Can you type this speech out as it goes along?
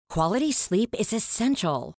Quality sleep is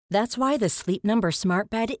essential. That's why the Sleep Number Smart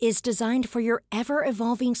Bed is designed for your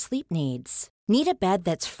ever-evolving sleep needs. Need a bed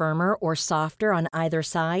that's firmer or softer on either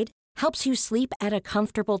side? Helps you sleep at a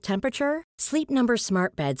comfortable temperature? Sleep Number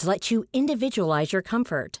Smart Beds let you individualize your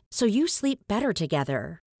comfort, so you sleep better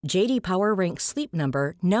together. J.D. Power ranks Sleep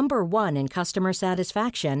Number number 1 in customer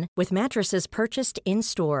satisfaction with mattresses purchased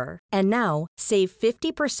in-store. And now, save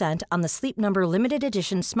 50% on the Sleep Number Limited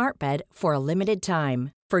Edition Smart Bed for a limited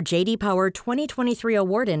time. For J.D. Power 2023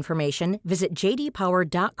 award information, visit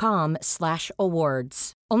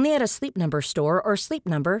jdpower.com/awards. Only at a Sleep Number store or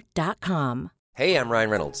sleepnumber.com. Hey, I'm Ryan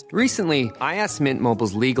Reynolds. Recently, I asked Mint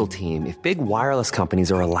Mobile's legal team if big wireless companies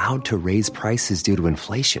are allowed to raise prices due to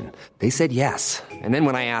inflation. They said yes. And then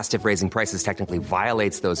when I asked if raising prices technically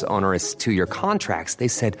violates those onerous two-year contracts, they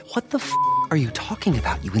said, "What the f*** are you talking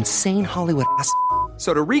about, you insane Hollywood ass?"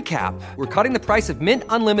 So to recap, we're cutting the price of Mint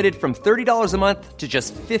Unlimited from $30 a month to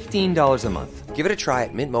just $15 a month. Give it a try at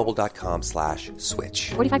mintmobile.com/switch.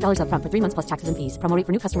 $45 up front for 3 months plus taxes and fees. Promo rate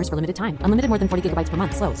for new customers for limited time. Unlimited more than 40 gigabytes per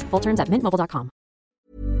month. Slows full terms at mintmobile.com.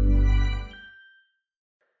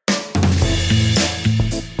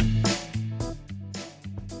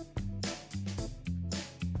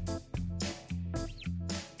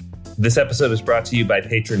 This episode is brought to you by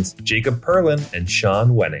patrons Jacob Perlin and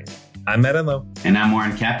Sean Wenning. I'm Matt Enlow. And I'm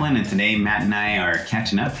Warren Kaplan, and today Matt and I are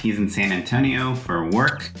catching up. He's in San Antonio for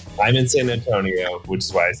work. I'm in San Antonio, which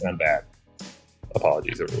is why I sound bad.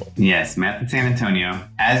 Apologies, everyone. Yes, Matt's in San Antonio.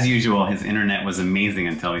 As usual, his internet was amazing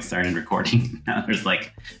until we started recording. Now there's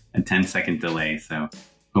like a 10-second delay, so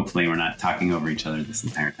hopefully we're not talking over each other this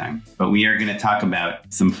entire time. But we are going to talk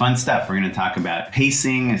about some fun stuff. We're going to talk about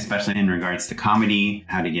pacing, especially in regards to comedy,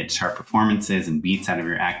 how to get sharp performances and beats out of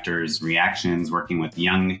your actors, reactions, working with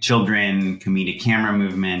young children, comedic camera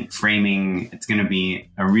movement, framing. It's going to be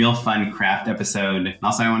a real fun craft episode.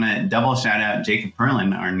 Also, I want to double shout out Jacob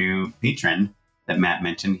Perlin, our new patron that Matt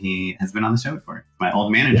mentioned. He has been on the show before. My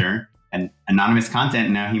old manager at Anonymous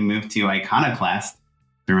Content. Now he moved to Iconoclast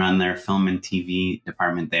to run their film and TV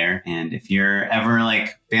department there. And if you're ever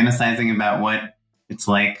like fantasizing about what it's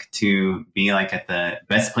to be like at the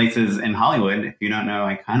best places in Hollywood, if you don't know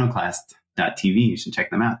Iconoclast.tv, you should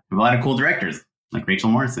check them out. They have a lot of cool directors like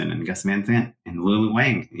Rachel Morrison and Gus Van Sant and Lulu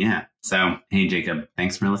Wang. Yeah. So, hey, Jacob,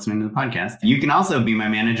 thanks for listening to the podcast. You can also be my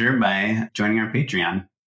manager by joining our Patreon,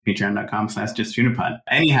 patreon.com/justshootitpod.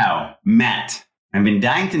 Anyhow, Matt, I've been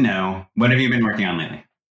dying to know, what have you been working on lately?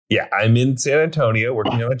 Yeah, I'm in San Antonio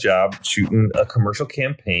working on a job, shooting a commercial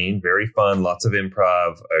campaign. Very fun, lots of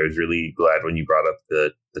improv. I was really glad when you brought up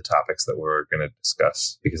the topics that we're going to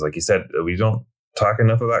discuss, because like you said, we don't talk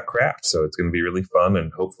enough about craft. So it's going to be really fun,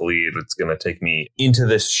 and hopefully it's going to take me into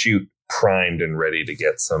this shoot primed and ready to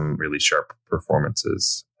get some really sharp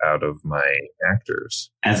performances out of my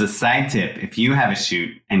actors. As a side tip, if you have a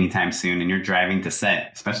shoot anytime soon and you're driving to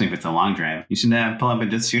set, especially if it's a long drive, you should pull up a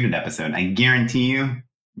Just Shoot It episode. I guarantee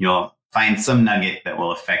you'll find some nugget that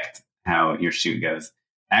will affect how your shoot goes.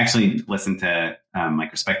 I actually listened to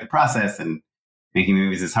Respect the Process and Making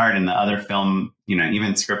Movies is Hard, and the other film,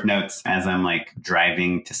 even script notes as I'm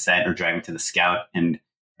driving to set or driving to the Scout. And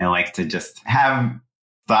I like to just have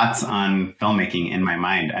thoughts on filmmaking in my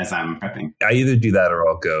mind as I'm prepping. I either do that or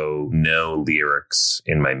I'll go no lyrics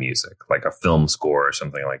in my music, like a film score or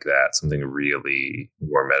something like that, something really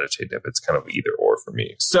more meditative. It's kind of either or for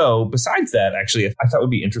me. So besides that, actually, I thought would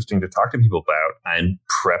be interesting to talk to people about. I'm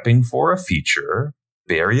prepping for a feature,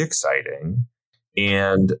 very exciting.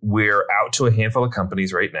 And we're out to a handful of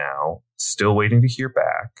companies right now, still waiting to hear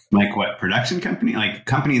back. Like what, production company? Like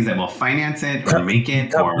companies that will finance it or make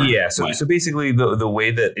it? Yeah. So basically the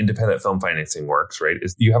way that independent film financing works, right,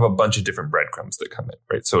 is you have a bunch of different breadcrumbs that come in,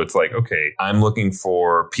 right? So it's like, okay, I'm looking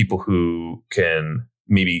for people who can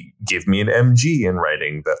maybe give me an MG in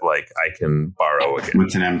writing that I can borrow again.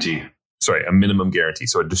 What's an MG? Sorry, a minimum guarantee.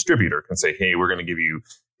 So a distributor can say, hey, we're going to give you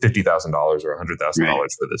 $50,000 or $100,000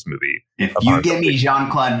 for this movie. If you get me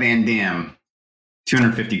Jean-Claude Van Damme,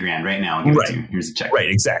 $250,000 right now, I'll give it to you. Here's a check. Right,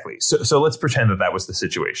 exactly. So let's pretend that was the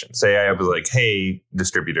situation. Say I was like, hey,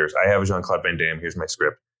 distributors, I have Jean-Claude Van Damme. Here's my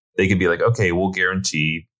script. They could be like, okay, we'll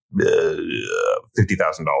guarantee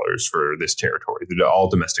 $50,000 for this territory, all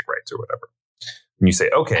domestic rights or whatever. And you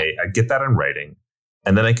say, okay, I get that in writing,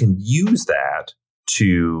 and then I can use that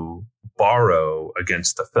to borrow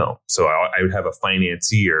against the film. So I would have a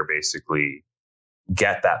financier basically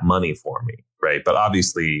get that money for me, right? But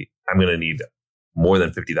obviously, I'm going to need more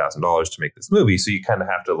than $50,000 to make this movie. So you kind of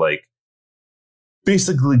have to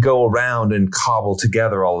basically go around and cobble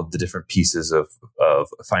together all of the different pieces of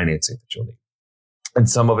financing that you'll need. And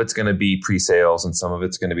some of it's going to be pre-sales and some of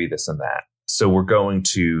it's going to be this and that. So we're going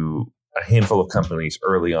to a handful of companies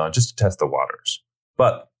early on just to test the waters.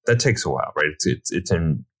 But that takes a while, right? It's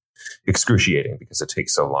excruciating because it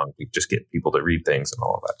takes so long to just get people to read things and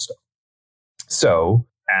all of that stuff. So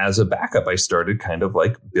as a backup, I started kind of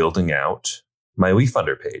like building out my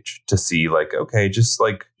WeFunder page to see like, okay, just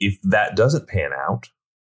like if that doesn't pan out,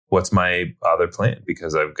 what's my other plan?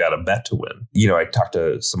 Because I've got a bet to win. You know, I talked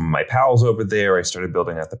to some of my pals over there. I started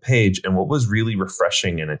building out the page. And what was really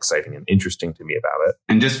refreshing and exciting and interesting to me about it.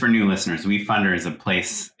 And just for new listeners, WeFunder is a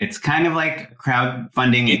place, it's kind of like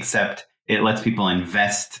crowdfunding, except it lets people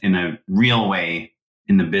invest in a real way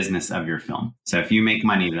in the business of your film. So if you make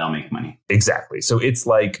money, they'll make money. Exactly. So it's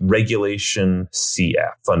like Regulation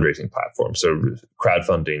CF fundraising platform. So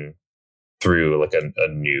crowdfunding through like a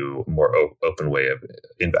new, more open way of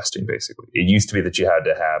investing, basically. It used to be that you had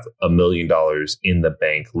to have $1 million in the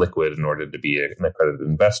bank liquid in order to be an accredited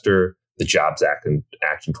investor. The Jobs Act in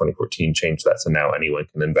 2014 changed that. So now anyone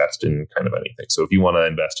can invest in kind of anything. So if you want to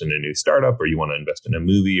invest in a new startup, or you want to invest in a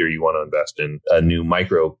movie, or you want to invest in a new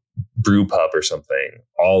micro brew pub or something,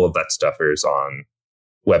 all of that stuff is on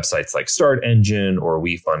websites like Start Engine or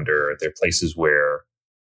WeFunder. They're places where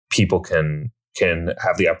people can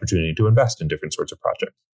have the opportunity to invest in different sorts of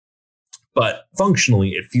projects. But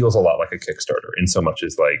functionally, it feels a lot like a Kickstarter in so much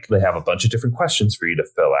as like they have a bunch of different questions for you to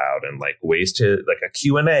fill out and like ways to like a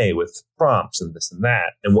Q&A with prompts and this and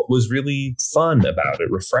that. And what was really fun about it,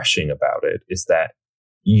 refreshing about it, is that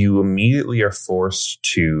you immediately are forced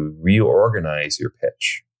to reorganize your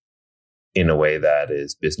pitch in a way that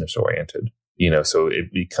is business oriented. You know, so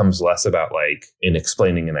it becomes less about like in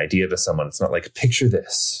explaining an idea to someone. It's not like, picture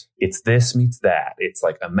this. It's this meets that. It's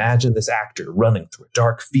like, imagine this actor running through a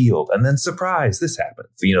dark field and then surprise, this happens.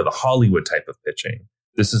 You know, the Hollywood type of pitching.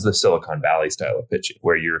 This is the Silicon Valley style of pitching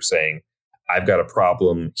where you're saying, I've got a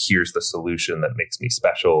problem. Here's the solution that makes me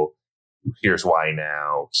special. Here's why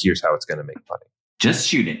now. Here's how it's going to make money. Just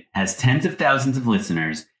Shoot It has tens of thousands of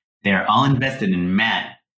listeners. They're all invested in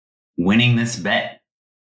Matt winning this bet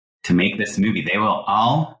to make this movie. They will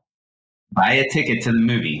all buy a ticket to the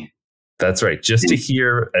movie. That's right. Just to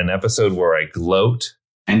hear an episode where I gloat.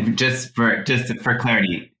 And just for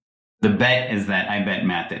clarity, the bet is that I bet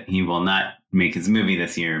Matt that he will not make his movie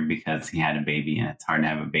this year because he had a baby, and it's hard to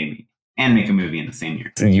have a baby and make a movie in the same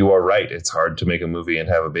year. You are right. It's hard to make a movie and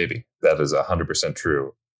have a baby. That is 100%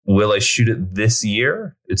 true. Will I shoot it this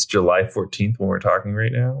year? It's July 14th when we're talking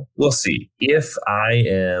right now. We'll see. If I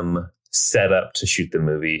am set up to shoot the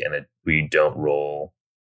movie and we don't roll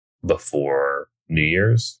before New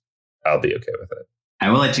Year's, I'll be okay with it. I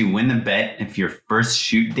will let you win the bet if your first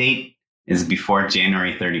shoot date is before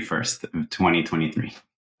January 31st of 2023.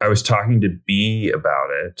 I was talking to B about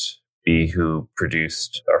it, B, who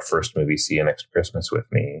produced our first movie, See You Next Christmas,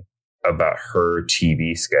 with me, about her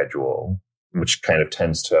TV schedule, which kind of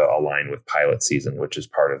tends to align with pilot season, which is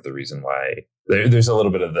part of the reason why there's a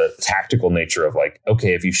little bit of the tactical nature of like,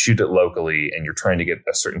 okay, if you shoot it locally and you're trying to get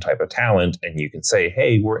a certain type of talent and you can say,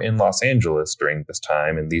 hey, we're in Los Angeles during this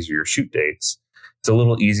time and these are your shoot dates, it's a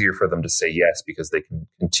little easier for them to say yes because they can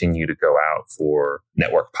continue to go out for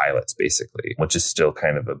network pilots, basically, which is still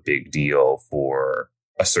kind of a big deal for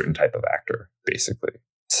a certain type of actor, basically.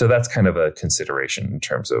 So that's kind of a consideration in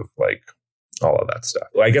terms of like all of that stuff.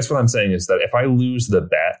 Well, I guess what I'm saying is that if I lose the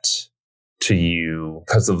bet to you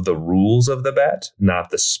because of the rules of the bet, not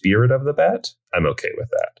the spirit of the bet, I'm okay with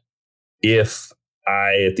that. If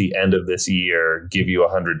I, at the end of this year, give you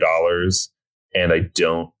 $100 and I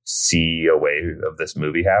don't see a way of this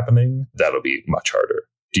movie happening, that'll be much harder.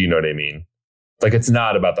 Do you know what I mean? Like, it's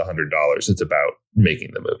not about the $100. It's about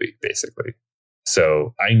making the movie, basically.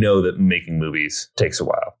 So I know that making movies takes a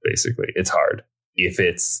while, basically. It's hard. If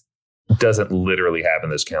it's doesn't literally happen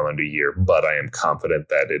this calendar year, but I am confident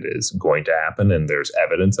that it is going to happen and there's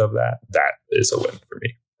evidence of that, that is a win for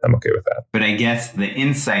me. I'm okay with that. But I guess the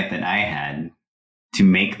insight that I had to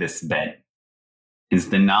make this bet is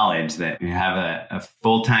the knowledge that you have a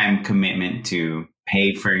full-time commitment to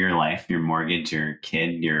pay for your life, your mortgage, your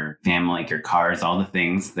kid, your family, your cars, all the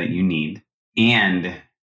things that you need. And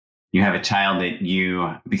you have a child that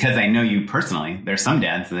you, because I know you personally, there's some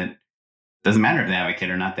dads that doesn't matter if they have a kid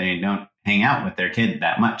or not, they don't hang out with their kid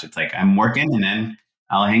that much. It's like, I'm working and then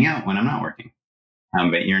I'll hang out when I'm not working.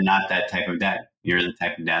 But you're not that type of dad. You're the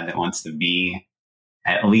type of dad that wants to be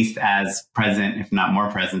at least as present, if not more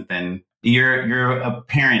present than you're a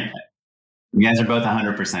parent. You guys are both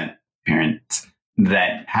 100% parents.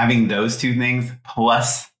 That having those two things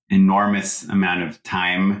plus enormous amount of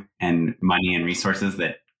time and money and resources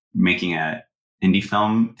that making a indie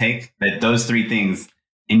film take, that those three things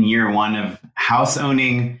in year one of house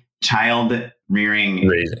owning, child rearing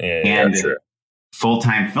and sure.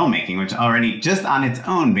 full-time filmmaking, which already just on its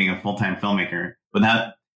own being a full-time filmmaker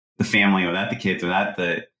without the family, without the kids, without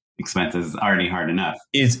the expenses is already hard enough.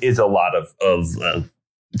 Is a lot of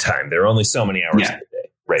time. There are only so many hours in a day.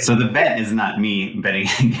 Right. So the bet is not me betting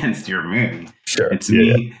against your movie. Sure. It's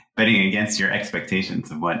me betting against your expectations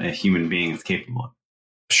of what a human being is capable of.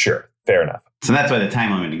 Sure. Fair enough. So that's why the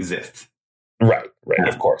time limit exists. Right.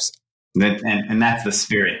 Of course. And that's the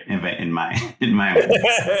spirit of it in my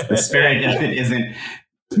way. The spirit of it isn't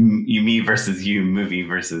me versus you, movie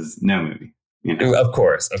versus no movie. You know? Of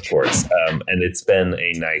course. And it's been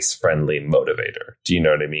a nice, friendly motivator. Do you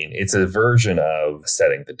know what I mean? It's a version of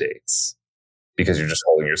setting the dates because you're just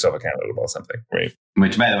holding yourself accountable about something, right?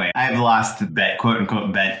 Which, by the way, I've lost the bet, quote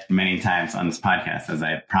unquote, bet many times on this podcast as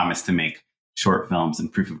I promised to make short films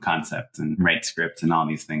and proof of concept and write scripts and all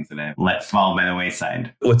these things that I've let fall by the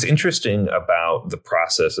wayside. What's interesting about the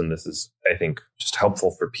process, and this is, I think, just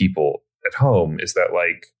helpful for people at home, is that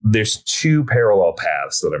like there's two parallel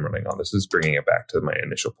paths that I'm running on. This is bringing it back to my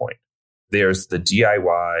initial point. There's the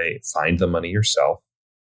DIY, find the money yourself,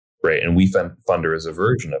 right? And WeFunder is a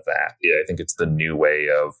version of that. Yeah, I think it's the new way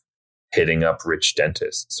of hitting up rich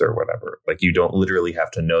dentists or whatever. Like you don't literally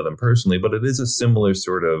have to know them personally, but it is a similar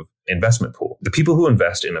sort of investment pool. The people who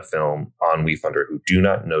invest in a film on WeFunder who do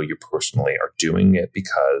not know you personally are doing it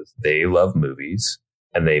because they love movies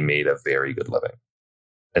and they made a very good living.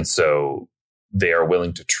 And so they are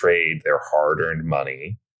willing to trade their hard-earned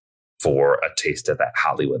money for a taste of that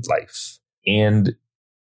Hollywood life. And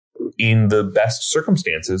in the best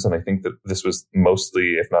circumstances, and I think that this was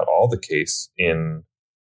mostly, if not all, the case in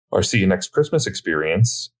our See You Next Christmas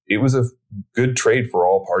experience, it was a good trade for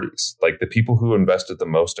all parties. Like the people who invested the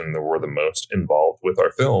most and were the most involved with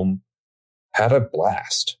our film had a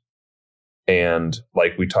blast. And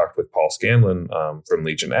like we talked with Paul Scanlon from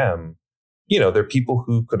Legion M, you know, there are people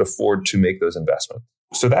who could afford to make those investments.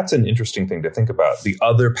 So that's an interesting thing to think about. The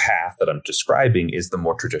other path that I'm describing is the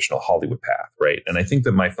more traditional Hollywood path, right? And I think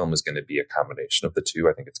that my film is going to be a combination of the two.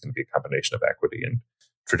 I think it's going to be a combination of equity and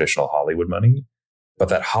traditional Hollywood money. But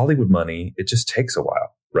that Hollywood money, it just takes a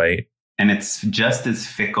while, right? And it's just as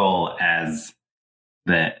fickle as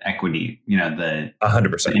the equity, you know, the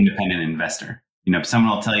 100%. The independent investor. You know,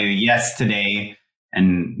 someone will tell you yes today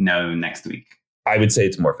and no next week. I would say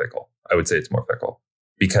it's more fickle.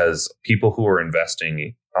 Because people who are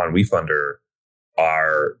investing on WeFunder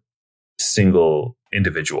are single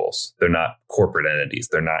individuals. They're not corporate entities.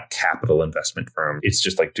 They're not capital investment firms. It's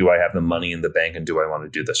just like, do I have the money in the bank and do I want to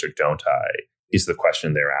do this or don't I? Is the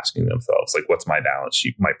question they're asking themselves. Like, what's my balance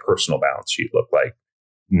sheet, my personal balance sheet look like?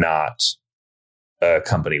 Not a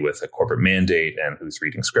company with a corporate mandate and who's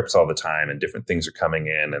reading scripts all the time and different things are coming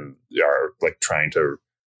in and are like trying to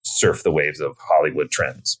surf the waves of Hollywood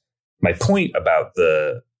trends. My point about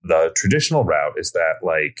the traditional route is that,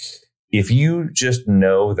 like, if you just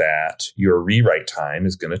know that your rewrite time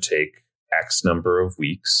is going to take X number of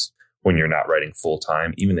weeks when you're not writing full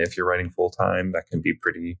time, even if you're writing full time, that can be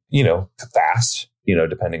pretty, you know, fast, you know,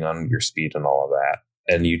 depending on your speed and all of that.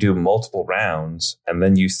 And you do multiple rounds and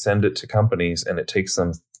then you send it to companies and it takes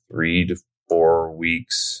them 3 to 4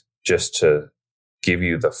 weeks just to give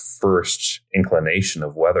you the first inclination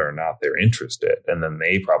of whether or not they're interested. And then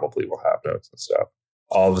they probably will have notes and stuff.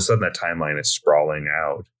 All of a sudden that timeline is sprawling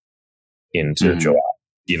out into July.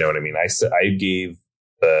 You know what I mean? I gave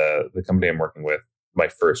the company I'm working with my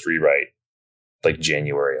first rewrite like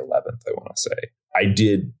January 11th, I want to say. I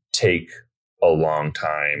did take a long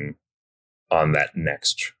time on that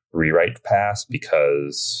next rewrite pass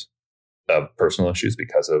because of personal issues,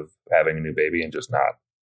 because of having a new baby and just not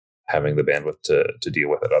having the bandwidth to deal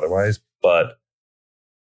with it otherwise. But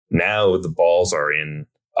now the balls are in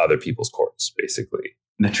other people's courts, basically.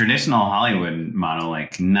 The traditional Hollywood model,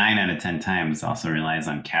 like 9 out of 10 times, also relies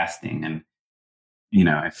on casting. And, you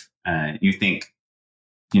know, if you think,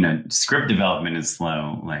 you know, script development is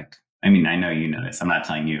slow, like, I mean, I know you know this, I'm not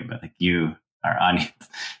telling you, but like you, our audience,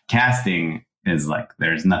 casting is like,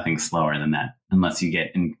 there's nothing slower than that, unless you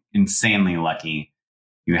get insanely lucky.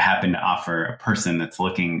 You happen to offer a person that's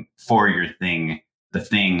looking for your thing, the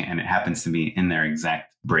thing, and it happens to be in their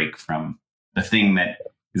exact break from the thing that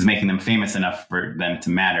is making them famous enough for them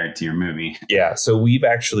to matter to your movie. Yeah. So we've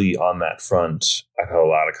actually, on that front, I've had a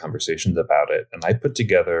lot of conversations about it. And I put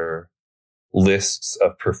together lists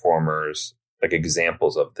of performers, like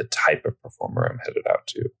examples of the type of performer I'm headed out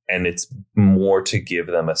to. And it's more to give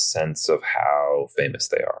them a sense of how famous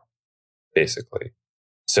they are, basically.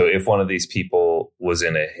 So if one of these people was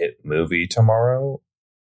in a hit movie tomorrow,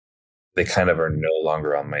 they kind of are no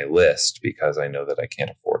longer on my list because I know that I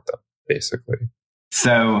can't afford them, basically.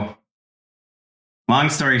 So Long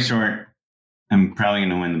story short, I'm probably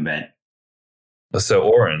going to win the bet. So,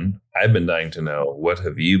 Oren, I've been dying to know, what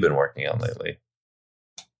have you been working on lately?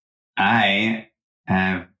 I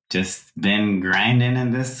have just been grinding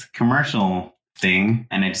in this commercial thing,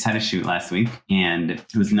 and I just had a shoot last week, and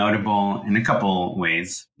it was notable in a couple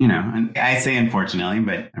ways. And I say unfortunately,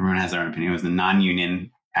 but everyone has their own opinion. It was a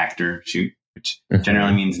non-union actor shoot, which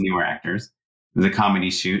generally means newer actors. It was a comedy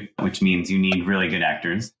shoot, which means you need really good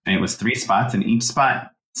actors. And it was 3 spots, and each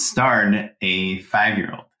spot starred a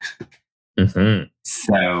 5-year-old.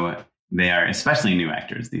 So they are especially new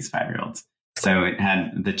actors, these 5-year-olds. So it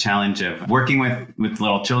had the challenge of working with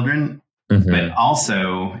little children, but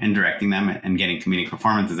also and directing them and getting comedic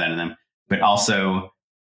performances out of them, but also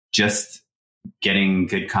just getting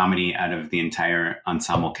good comedy out of the entire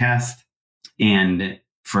ensemble cast. And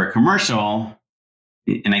for a commercial,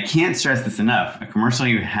 and I can't stress this enough, a commercial,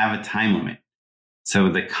 you have a time limit. So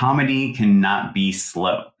the comedy cannot be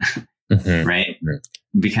slow, right?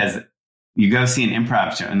 Because you go see an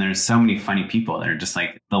improv show and there's so many funny people that are just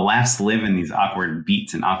like, the laughs live in these awkward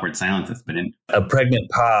beats and awkward silences. But a pregnant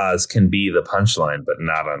pause can be the punchline, but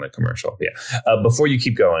not on a commercial. Yeah. Before you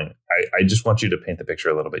keep going, I just want you to paint the picture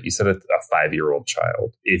a little bit. You said a 5-year-old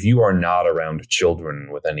child. If you are not around children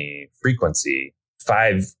with any frequency,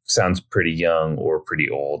 5 sounds pretty young or pretty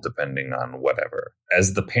old, depending on whatever.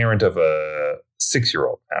 As the parent of a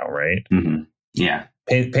 6-year-old now, right? Yeah.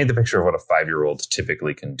 Paint the picture of what a 5-year-old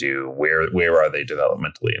typically can do. Where are they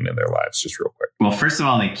developmentally and in their lives? Just real quick. Well, first of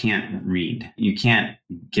all, they can't read. You can't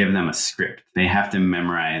give them a script. They have to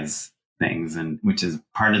memorize things, and which is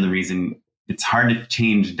part of the reason it's hard to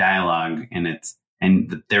change dialogue.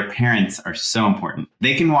 And their parents are so important.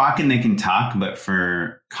 They can walk and they can talk, but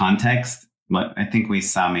for context, I think we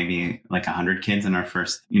saw maybe like 100 kids in our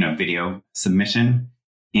first, video submission.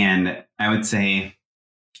 And I would say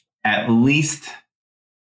at least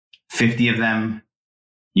 50 of them,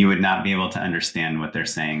 you would not be able to understand what they're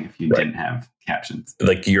saying if you didn't have captions.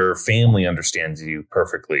 Like your family understands you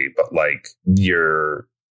perfectly, but like your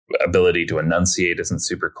ability to enunciate isn't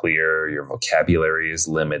super clear. Your vocabulary is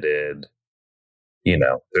limited.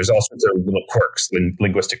 There's all sorts of little quirks,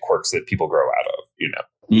 linguistic quirks that people grow out of,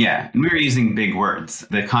 Yeah. And we were using big words.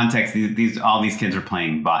 The context, all these kids were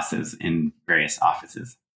playing bosses in various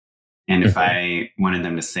offices. And if I wanted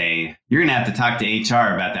them to say, you're going to have to talk to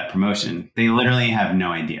HR about that promotion, they literally have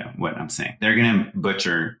no idea what I'm saying. They're going to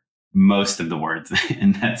butcher most of the words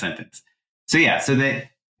in that sentence. So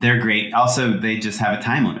they're great. Also, they just have a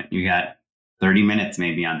time limit. You got 30 minutes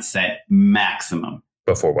maybe on set maximum.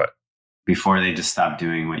 Before what? Before they just stop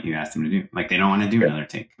doing what you asked them to do. Like they don't want to do another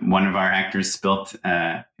take. One of our actors spilt,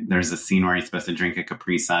 there's a scene where he's supposed to drink a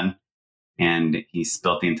Capri Sun. And he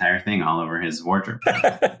spilt the entire thing all over his wardrobe.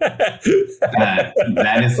 That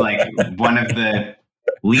is like one of the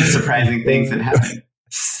least surprising things that happen.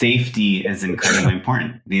 Safety is incredibly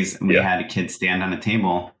important. We had a kid stand on a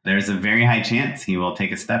table. There's a very high chance he will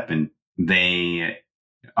take a step, and they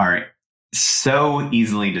are so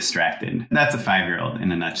easily distracted. That's a 5-year-old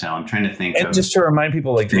in a nutshell. I'm trying to think. And just to remind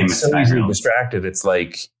people, like, it's so easily distracted. It's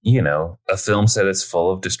like, a film set is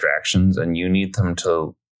full of distractions, and you need them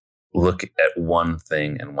to look at one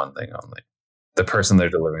thing and one thing only. The person they're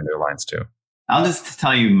delivering their lines to. I'll just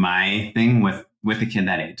tell you my thing with a kid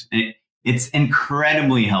that age. It's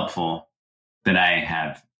incredibly helpful that I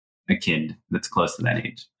have a kid that's close to that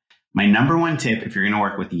age. My number one tip, if you're going to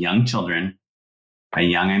work with young children, by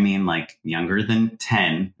young, I mean like younger than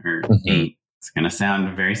 10 or 8. It's going to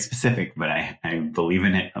sound very specific, but I believe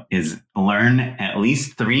in it, is learn at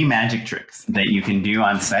least 3 magic tricks that you can do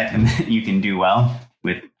on set and that you can do well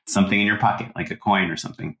with something in your pocket, like a coin or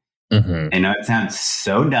something. I know it sounds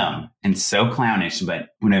so dumb and so clownish, but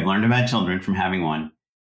what I've learned about children from having one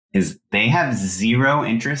is they have zero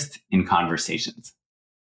interest in conversations.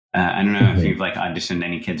 I don't know if you've like auditioned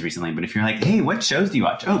any kids recently, but if you're like, hey, what shows do you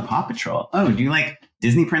watch? Oh, Paw Patrol. Oh, do you like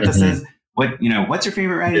Disney princesses? What's your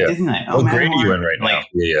favorite ride at Disneyland? Oh, what grade are you in right now?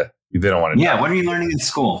 Yeah. They don't want to know. What are you learning in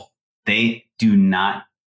school? They do not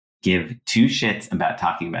give 2 shits about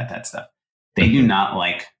talking about that stuff. They do not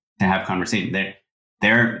like to have conversation.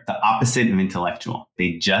 They're the opposite of intellectual.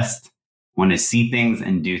 They just want to see things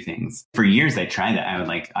and do things. For years, I tried that. I would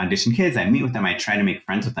like audition kids. I'd meet with them. I try to make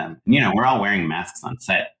friends with them. We're all wearing masks on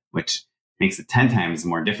set, which makes it 10 times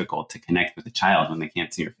more difficult to connect with a child when they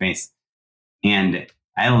can't see your face. And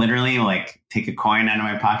I literally like take a coin out of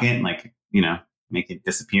my pocket and like, make it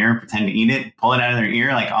disappear, pretend to eat it, pull it out of their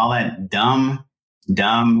ear, like all that dumb,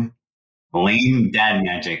 lame dad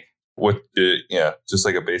magic. What? Just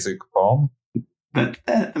like a basic palm. But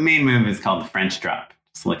the main move is called the French drop.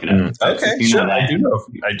 Just look it up. Okay, sure. I do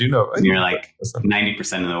know. You're like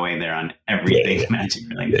 90% of the way there on everything magic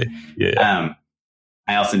related. Yeah.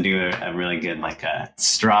 I also do a really good like a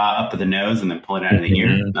straw up the nose and then pull it out of the ear.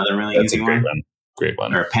 Another really easy one. Great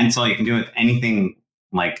one. Or a pencil. You can do it with anything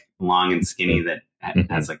like long and skinny that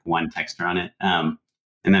has like one texture on it.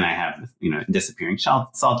 And then I have, disappearing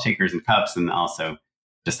salt shakers and cups, and also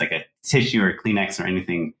just like a tissue or Kleenex or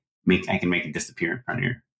anything. I can make it disappear in front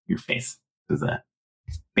of your face. Because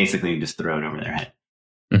basically you just throw it over their head,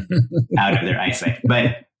 out of their eyesight.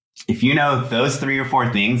 But if you know those 3 or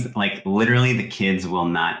 4 things, like literally the kids will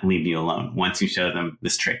not leave you alone once you show them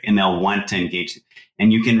this trick, and they'll want to engage,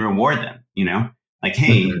 and you can reward them, like,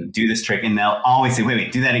 hey, do this trick. And they'll always say,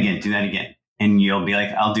 wait, do that again. And you'll be like,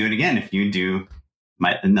 I'll do it again if you do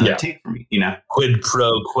another take for me, Quid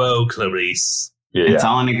pro quo, Clarice. It's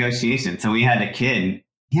all a negotiation. So we had a kid,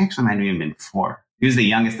 he actually might have even been 4. He was the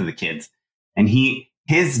youngest of the kids. And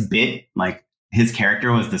his bit, like his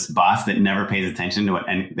character was this boss that never pays attention to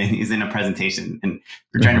and he's in a presentation and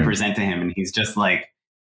we're trying to present to him. And he's just like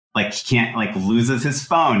he can't, like, loses his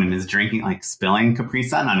phone and is drinking, like spilling Capri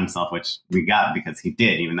Sun on himself, which we got because he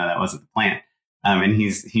did, even though that wasn't the plan. And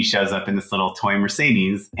he shows up in this little toy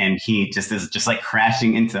Mercedes, and he just is just like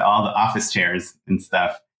crashing into all the office chairs and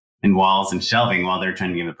stuff and walls and shelving while they're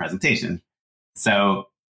trying to give a presentation. So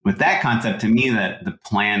with that concept, to me,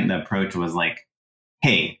 the approach was like,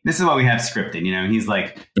 hey, this is what we have scripted. He's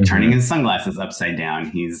like turning his sunglasses upside down.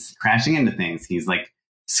 He's crashing into things. He's like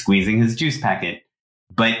squeezing his juice packet.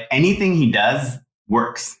 But anything he does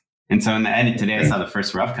works. And so in the edit today, I saw the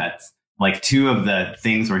first rough cuts. Like 2 of the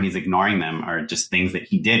things where he's ignoring them are just things that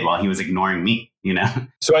he did while he was ignoring me,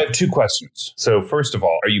 So I have 2 questions. So first of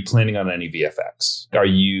all, are you planning on any VFX? Are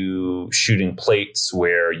you shooting plates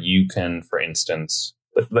where you can, for instance,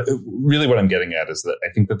 really what I'm getting at is that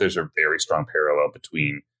I think that there's a very strong parallel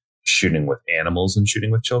between shooting with animals and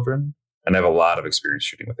shooting with children. And I have a lot of experience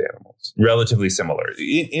shooting with animals. Relatively similar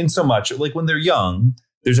in so much, like when they're young,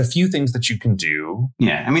 there's a few things that you can do.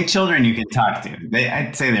 Yeah. I mean, children you can talk to.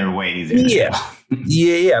 I'd say they're way easier.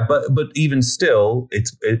 Yeah. But even still,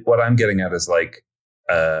 what I'm getting at is like,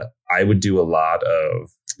 I would do a lot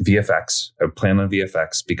of VFX. I would plan on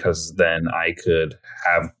VFX because then I could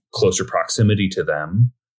have closer proximity to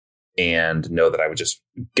them and know that I would just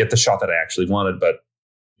get the shot that I actually wanted, but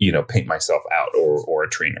paint myself out or a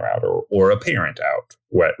trainer out or a parent out,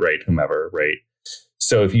 right? Whomever, right?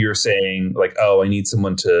 So if you're saying like, oh, I need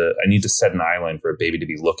to set an eye line for a baby to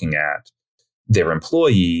be looking at their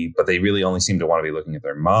employee, but they really only seem to want to be looking at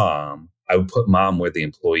their mom, I would put mom where the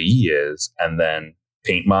employee is and then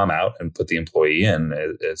paint mom out and put the employee in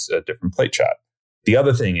as a different plate shot. The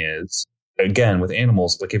other thing is, again, with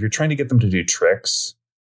animals, like if you're trying to get them to do tricks,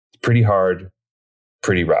 it's pretty hard,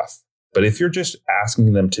 pretty rough. But if you're just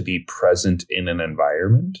asking them to be present in an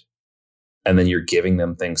environment and then you're giving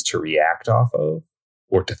them things to react off of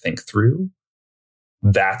or to think through,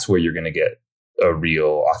 that's where you're going to get a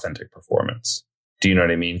real authentic performance. Do you know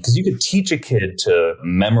what I mean? Because you could teach a kid to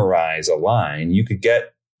memorize a line. You could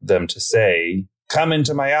get them to say, come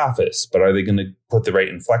into my office, but are they going to put the right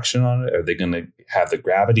inflection on it? Are they going to have the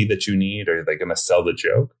gravity that you need? Are they going to sell the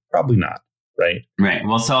joke? Probably not. Right.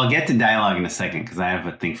 Well, so I'll get to dialogue in a second because I have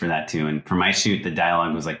a thing for that too. And for my shoot, the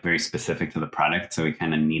dialogue was like very specific to the product. So we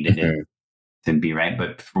kind of needed it to be right.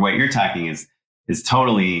 But for what you're talking is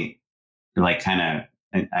totally like kind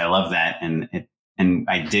of, I love that. And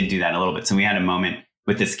I did do that a little bit. So we had a moment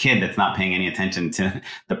with this kid that's not paying any attention to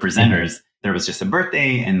the presenters. There was just a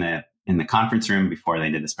birthday in the conference room before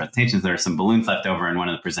they did this presentation. There were some balloons left over, and one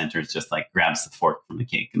of the presenters just like grabs the fork from the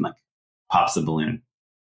cake and like pops the balloon.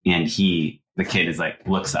 And the kid is like,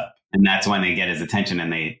 looks up, and that's when they get his attention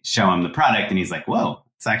and they show him the product. And he's like, whoa,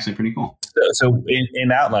 it's actually pretty cool. So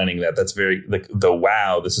in outlining that, that's very like the,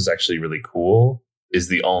 wow, this is actually really cool is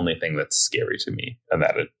the only thing that's scary to me. And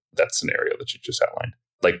that scenario that you just outlined,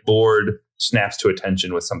 like bored, snaps to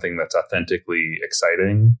attention with something that's authentically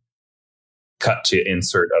exciting, cut to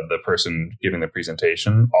insert of the person giving the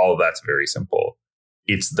presentation. All of that's very simple.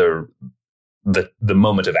 It's the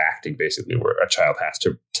moment of acting, basically, where a child has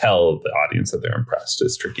to tell the audience that they're impressed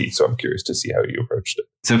is tricky. So I'm curious to see how you approached it.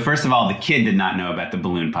 So first of all, the kid did not know about the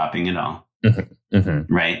balloon popping at all.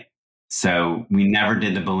 Right? So we never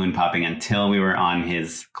did the balloon popping until we were on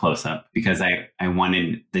his close-up because I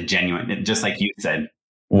wanted the genuine, just like you said.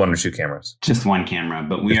 1 or 2 cameras. Just one camera,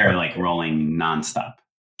 but we are like rolling nonstop.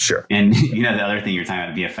 Sure. And the other thing you're talking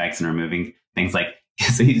about VFX and removing things like,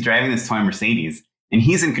 so he's driving this toy Mercedes and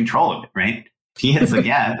he's in control of it, right? He hits the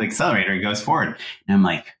accelerator, he goes forward. And I'm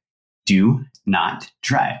like, do not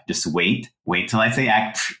drive. Just wait till I say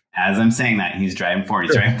act. as I'm saying that, he's driving forward.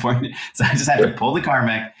 He's driving forward. So I just have to pull the car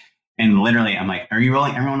back. And literally, I'm like, are you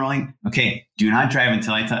rolling? Everyone rolling? Okay, do not drive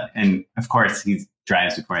until I tell. And of course, he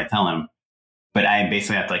drives before I tell him. But I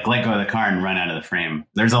basically have to like let go of the car and run out of the frame.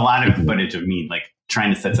 There's a lot of footage of me like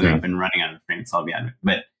trying to set something up and running out of the frame. So I'll be out of it.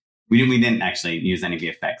 But we didn't actually use any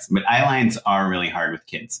VFX. But eye lines are really hard with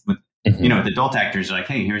kids. With with adult actors, you're like,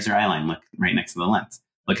 hey, here's your eye line. Look right next to the lens.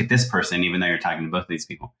 Look at this person, even though you're talking to both of these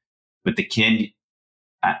people. But the kid,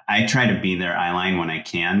 I try to be their eye line when I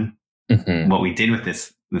can. What we did with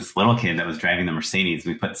this little kid that was driving the Mercedes,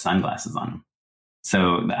 we put sunglasses on him.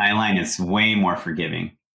 So the eye line is way more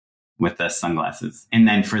forgiving with the sunglasses. And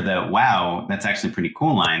then for the wow, that's actually a pretty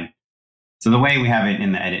cool line. So the way we have it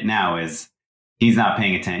in the edit now is he's not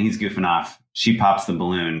paying attention. He's goofing off. She pops the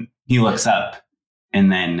balloon. He looks up.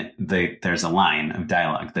 And then there's a line of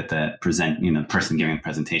dialogue that the person giving the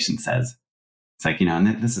presentation says. It's like,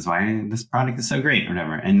 and this is why this product is so great or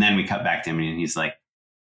whatever. And then we cut back to him and he's like,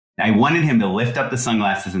 I wanted him to lift up the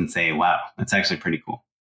sunglasses and say, wow, that's actually pretty cool.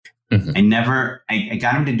 I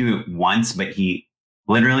got him to do it once, but he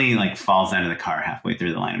literally like falls out of the car halfway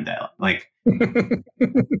through the line of dialogue. Like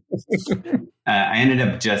I ended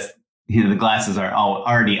up just, the glasses are all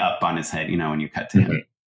already up on his head, when you cut to him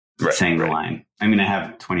saying the line. I mean, I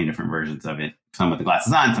have 20 different versions of it, some with the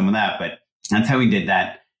glasses on, some with that, but that's how we did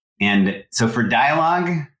that. And so for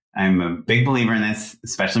dialogue, I'm a big believer in this,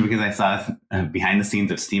 especially because I saw behind the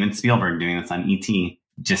scenes of Steven Spielberg doing this on E.T.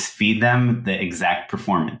 Just feed them the exact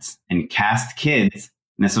performance and cast kids.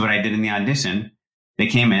 And this is what I did in the audition. They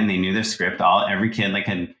came in, they knew their script. Every kid like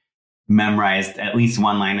had memorized at least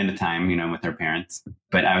one line at a time, with their parents.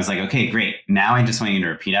 But I was like, okay, great. Now I just want you to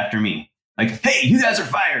repeat after me. Like, hey, you guys are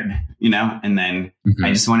fired, and then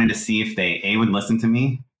I just wanted to see if they A, would listen to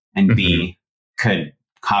me and B, could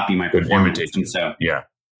copy my performance. And so,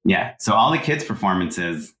 yeah. So all the kids'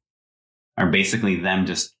 performances are basically them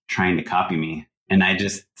just trying to copy me. And I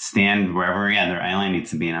just stand wherever their eye line needs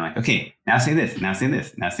to be. And I'm like, okay, now say this, now say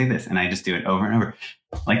this, now say this. And I just do it over and over.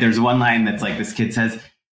 Like there's one line that's like, this kid says,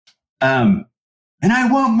 and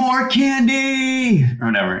I want more candy or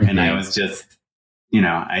whatever. And I was just,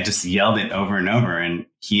 I just yelled it over and over, and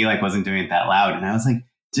he like wasn't doing it that loud. And I was like,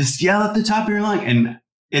 just yell at the top of your lung. And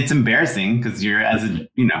it's embarrassing because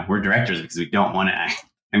we're directors because we don't want to act.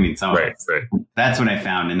 I mean, that's what I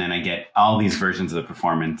found. And then I get all these versions of the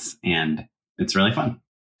performance, and it's really fun.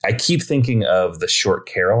 I keep thinking of the short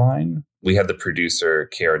Caroline. We had the producer,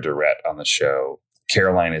 Cara Durrett, on the show.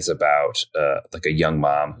 Caroline is about like a young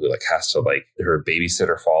mom who like has to her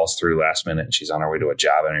babysitter falls through last minute and she's on her way to a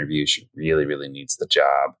job interview. She really, really needs the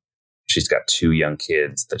job. She's got 2 young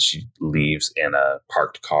kids that she leaves in a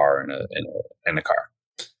parked car in a car.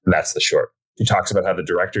 And that's the short. She talks about how the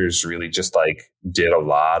directors really just did a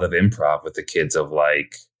lot of improv with the kids of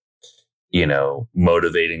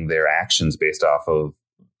motivating their actions based off of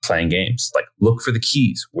playing games. Like, look for the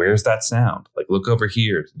keys. Where's that sound? Like, look over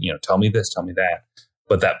here. Tell me this, tell me that.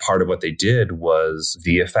 But that part of what they did was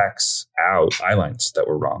VFX out eye lines that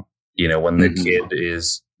were wrong. When the kid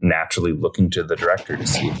is naturally looking to the director to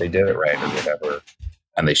see if they did it right or whatever,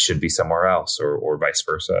 and they should be somewhere else or vice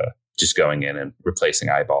versa. Just going in and replacing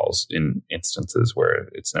eyeballs in instances where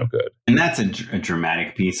it's no good. And that's a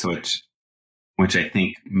dramatic piece, which I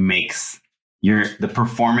think makes the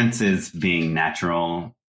performances being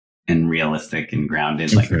natural and realistic and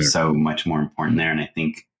grounded, are so much more important there. And I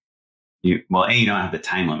think you don't have the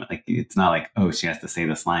time limit. Like, it's not like, oh, she has to say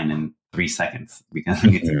this line in 3 seconds because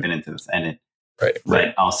it gets fit into this edit. Right.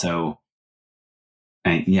 But also,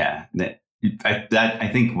 I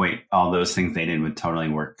think all those things they did would totally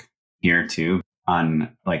work here too,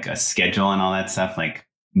 on like a schedule and all that stuff. Like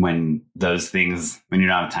when you don't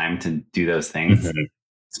have time to do those things,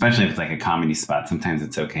 especially if it's like a comedy spot, sometimes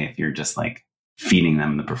it's okay if you're just like feeding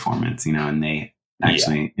them the performance, and they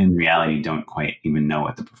actually in reality don't quite even know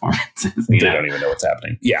what the performance is. They don't even know what's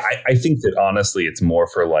happening. Yeah. I think that honestly, it's more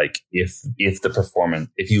for like, if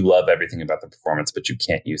you love everything about the performance, but you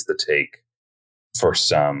can't use the take for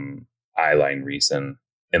some eyeline reason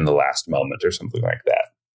in the last moment or something like that,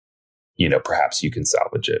 perhaps you can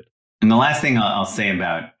salvage it. And the last thing I'll say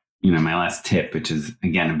about, my last tip, which is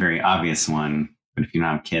again, a very obvious one, but if you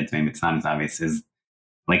don't have kids, maybe it's not as obvious, is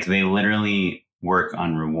like they literally work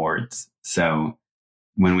on rewards. So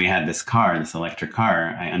when we had this electric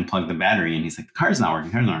car, I unplugged the battery and he's like, the car's not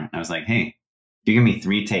working. And I was like, hey, if you give me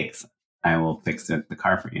 3 takes, I will fix the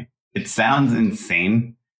car for you. It sounds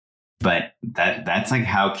insane, but that's like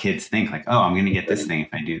how kids think, like, oh, I'm going to get this thing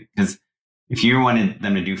if I do. Because if you wanted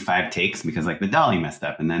them to do 5 takes because like the dolly messed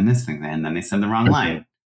up and then this thing, and then they said the wrong line,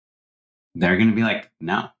 they're going to be like,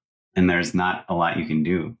 no. And there's not a lot you can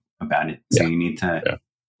do about it. So you need to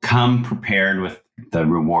come prepared with the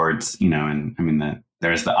rewards, and I mean,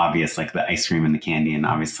 there's the obvious, like the ice cream and the candy, and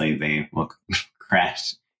obviously they will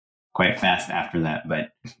crash quite fast after that.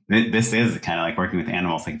 But this is kind of like working with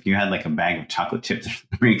animals. Like if you had like a bag of chocolate chips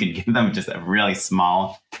where you could give them just a really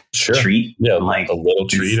small treat. Yeah, like a little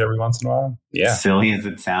treat every once in a while. Yeah. Silly as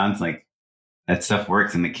it sounds, like that stuff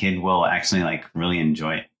works and the kid will actually like really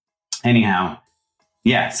enjoy it. Anyhow,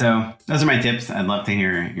 yeah, so those are my tips. I'd love to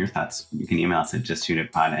hear your thoughts. You can email us at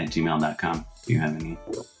justshootitpod@gmail.com if you have any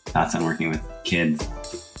thoughts on working with kids.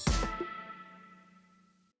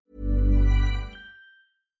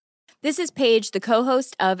 This is Paige, the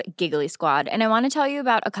co-host of Giggly Squad, and I want to tell you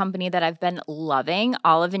about a company that I've been loving,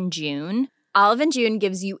 Olive & June. Olive & June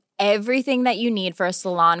gives you everything that you need for a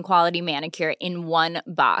salon-quality manicure in one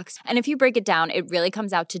box. And if you break it down, it really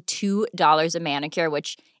comes out to $2 a manicure,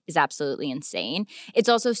 which is absolutely insane. It's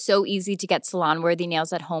also so easy to get salon-worthy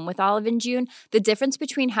nails at home with Olive & June. The difference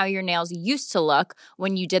between how your nails used to look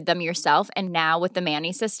when you did them yourself and now with the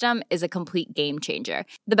Mani system is a complete game changer.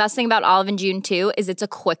 The best thing about Olive & June, too, is it's a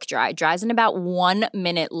quick dry. Dries in about 1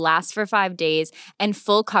 minute, lasts for 5 days, and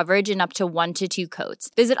full coverage in up to 1 to 2 coats.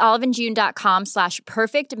 Visit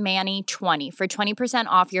oliveandjune.com/perfectmani20 for 20%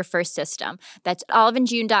 off your first system. That's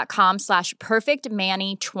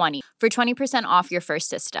oliveandjune.com/perfectmani20 for 20% off your first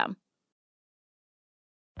system.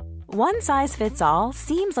 One size fits all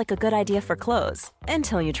seems like a good idea for clothes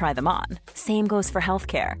until you try them on. Same goes for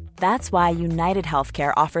healthcare. That's why United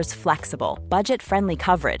Healthcare offers flexible, budget-friendly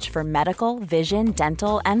coverage for medical, vision,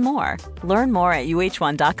 dental, and more. Learn more at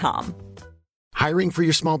uh1.com. Hiring for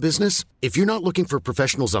your small business? If you're not looking for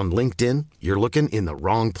professionals on LinkedIn, you're looking in the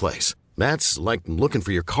wrong place. That's like looking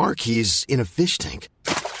for your car keys in a fish tank.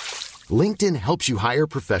 LinkedIn helps you hire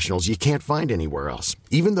professionals you can't find anywhere else,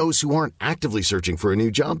 even those who aren't actively searching for a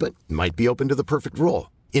new job but might be open to the perfect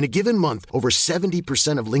role. In a given month, over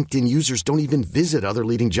 70% of LinkedIn users don't even visit other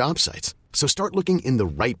leading job sites. So start looking in the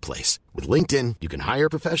right place. With LinkedIn, you can hire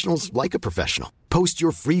professionals like a professional. Post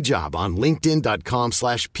your free job on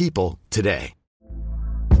linkedin.com/people today.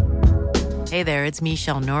 Hey there, it's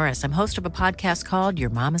Michelle Norris. I'm host of a podcast called Your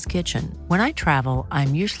Mama's Kitchen. When I travel,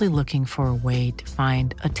 I'm usually looking for a way to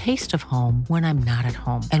find a taste of home when I'm not at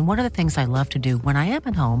home. And one of the things I love to do when I am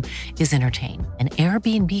at home is entertain. And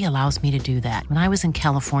Airbnb allows me to do that. When I was in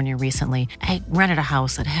California recently, I rented a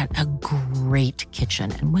house that had a great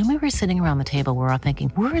kitchen. And when we were sitting around the table, we're all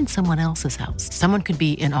thinking, we're in someone else's house. Someone could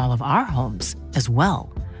be in all of our homes as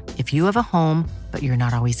well. If you have a home, but you're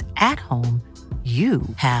not always at home, you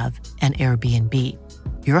have an Airbnb.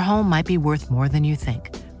 Your home might be worth more than you think.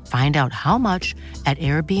 Find out how much at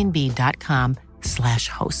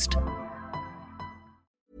airbnb.com/host.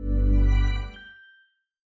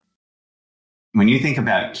 When you think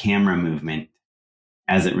about camera movement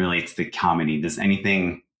as it relates to comedy, does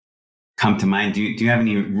anything come to mind? Do you have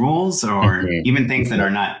any rules or even things that are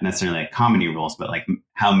not necessarily like comedy rules, but like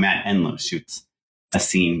how Matt Enlow shoots a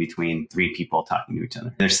scene between 3 people talking to each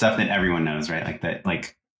other? There's stuff that everyone knows, right? Like that,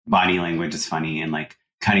 like body language is funny, and like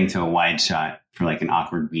cutting to a wide shot for like an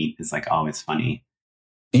awkward beat is like always funny.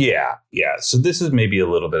 Yeah. So this is maybe a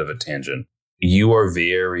little bit of a tangent. You are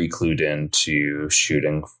very clued into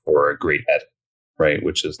shooting for a great edit, right?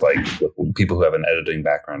 Which is like people who have an editing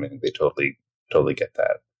background, I think they totally get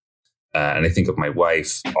that. And I think of my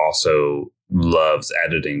wife also loves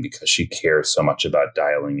editing because she cares so much about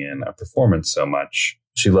dialing in a performance so much.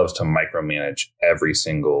 She loves to micromanage every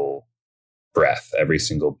single breath, every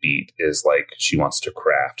single beat is like she wants to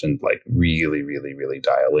craft and like really, really, really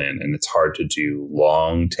dial in. And it's hard to do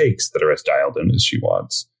long takes that are as dialed in as she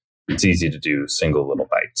wants. It's easy to do single little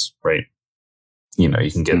bites, right? You know,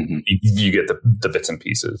 you can get you get the bits and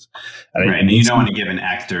pieces. And right. And you don't want to give an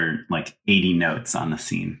actor like 80 notes on the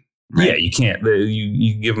scene. Right? Yeah, you can't.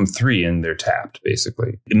 You give them 3 and they're tapped,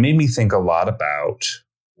 basically. It made me think a lot about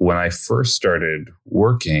when I first started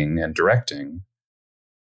working and directing,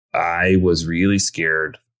 I was really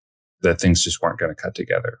scared that things just weren't going to cut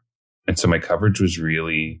together. And so my coverage was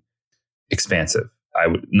really expansive. I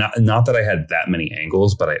would not that I had that many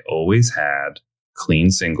angles, but I always had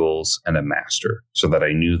clean singles and a master so that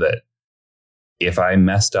I knew that if I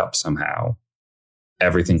messed up somehow,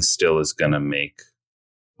 everything still is going to make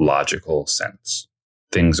logical sense.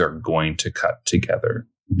 Things are going to cut together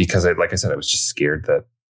because like I said, I was just scared that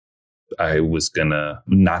I was going to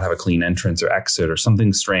not have a clean entrance or exit or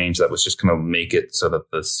something strange that was just going to make it so that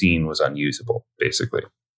the scene was unusable, basically,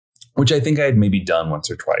 which I think I had maybe done once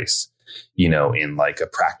or twice, you know, in like a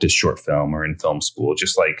practice short film or in film school,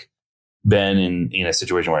 just like then in a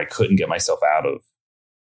situation where I couldn't get myself out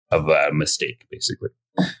of a mistake, basically.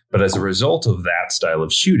 But as a result of that style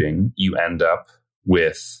of shooting, you end up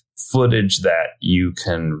with footage that you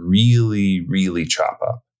can really, really chop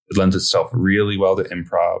up. It lends itself really well to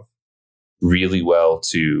improv, really well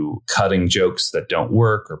to cutting jokes that don't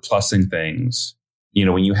work or plussing things. You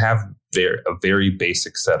know, when you have a very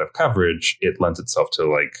basic set of coverage, it lends itself to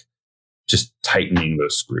like just tightening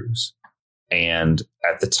those screws. And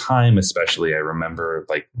at the time, especially, I remember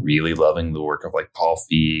like really loving the work of like Paul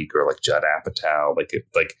Feig or like Judd Apatow,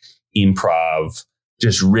 like improv,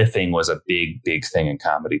 just riffing was a big, big thing in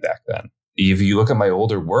comedy back then. If you look at my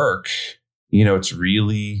older work, you know, it's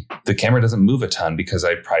really, the camera doesn't move a ton because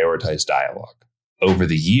I prioritize dialogue. Over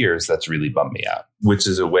the years, that's really bummed me out, which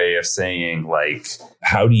is a way of saying, like,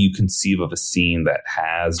 how do you conceive of a scene that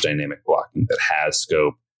has dynamic blocking, that has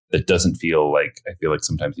scope, that doesn't feel like, I feel like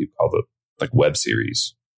sometimes you call it like web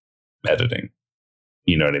series editing.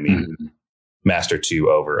 You know what I mean? Mm-hmm. Master 2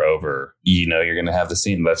 over, you know, you're going to have the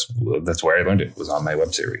scene. That's where I learned it, was on my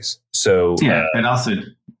web series. So, yeah, but also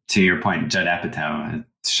to your point, Judd Apatow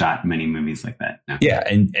shot many movies like that. No. Yeah.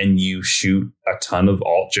 And you shoot a ton of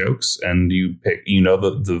alt jokes, and you pick, you know,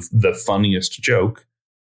 the funniest joke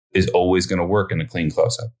is always going to work in a clean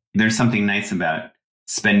close up. There's something nice about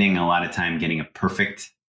spending a lot of time getting a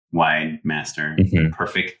perfect wide master,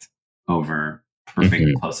 perfect over,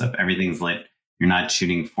 perfect close up. Everything's lit. You're not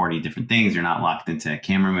shooting 40 different things. You're not locked into a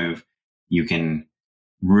camera move. You can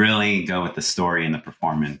really go with the story and the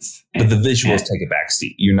performance. But the visuals take a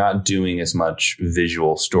backseat. You're not doing as much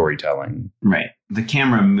visual storytelling. Right. The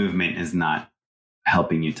camera movement is not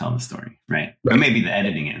helping you tell the story. Right. But maybe the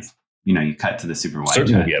editing is. You know, you cut to the super wide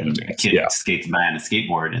shot. A kid skates by on a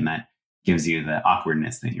skateboard, and that gives you the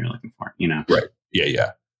awkwardness that you're looking for, you know? Right.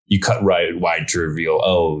 Yeah. You cut wide to reveal,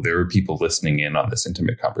 oh, there were people listening in on this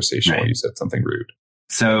intimate conversation while you said something rude.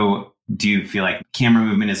 So do you feel like camera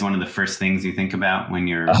movement is one of the first things you think about when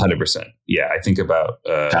you're 100%? Yeah, I think about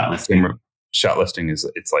shot listing. Shot listing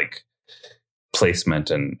it's like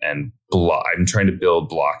placement and I'm trying to build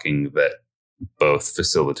blocking that both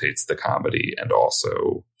facilitates the comedy and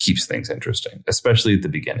also keeps things interesting, especially at the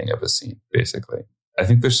beginning of a scene, basically. I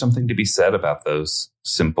think there's something to be said about those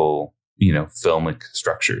simple, you know, filmic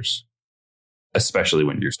structures, especially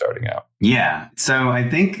when you're starting out. Yeah. So I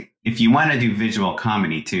think if you want to do visual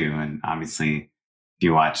comedy too, and obviously if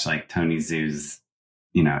you watch like Tony Zhu's,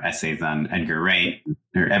 you know, essays on Edgar Wright,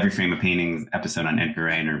 or Every Frame of Paintings episode on Edgar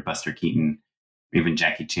Wright, or Buster Keaton, or even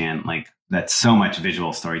Jackie Chan, like that's so much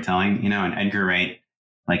visual storytelling, you know, and Edgar Wright,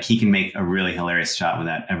 like he can make a really hilarious shot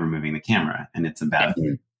without ever moving the camera. And it's about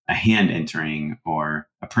a hand entering or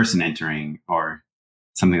a person entering or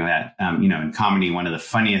something like that. You know, in comedy, one of the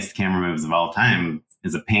funniest camera moves of all time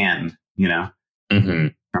is a pan, you know,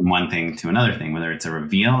 from one thing to another thing, whether it's a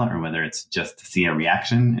reveal or whether it's just to see a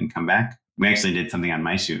reaction and come back. We actually did something on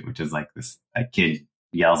my shoot, which is like a kid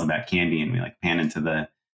yells about candy, and we like pan into the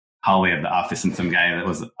hallway of the office, and some guy that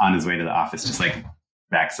was on his way to the office just like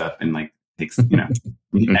backs up and like takes, you know,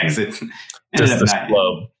 exits. Just the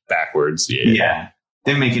slow backwards. Yeah.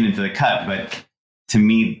 Didn't make it into the cut, but to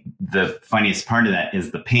me, the funniest part of that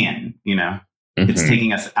is the pan, you know, it's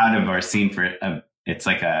taking us out of our scene it's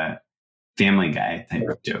like a Family Guy type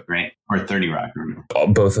of joke, right? Or 30 Rock.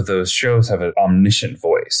 Both of those shows have an omniscient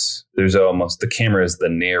voice. There's almost, the camera is the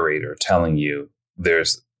narrator telling you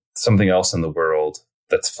there's something else in the world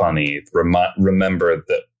that's funny. Remember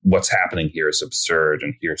that what's happening here is absurd,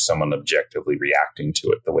 and here's someone objectively reacting to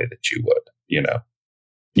it the way that you would, you know?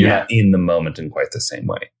 You're not in the moment in quite the same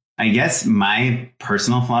way. I guess my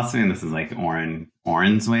personal philosophy, and this is like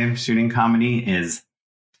Oren's way of shooting comedy, is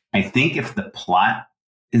I think if the plot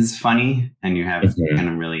is funny and you have kind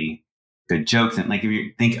of really good jokes, and like if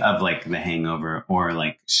you think of like The Hangover or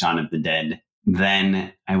like Shaun of the Dead,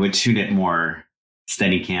 then I would shoot it more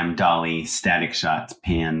steady cam, dolly, static shots,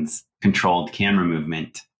 pans, controlled camera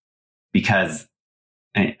movement, because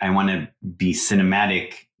I want to be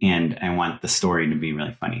cinematic and I want the story to be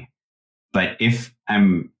really funny. But if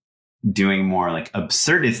I'm doing more like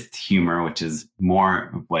absurdist humor, which is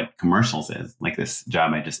more of what commercials is, like this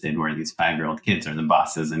job I just did where these 5-year-old kids are the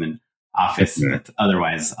bosses in an office that's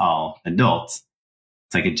otherwise all adults.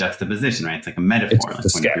 It's like a juxtaposition, right? It's like a metaphor. It's like a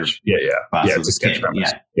sketch. It's a sketch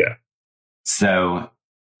premise. Yeah. So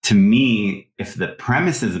to me, if the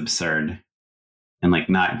premise is absurd and like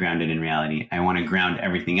not grounded in reality, I want to ground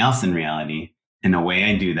everything else in reality. In a way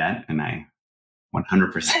I do that, and I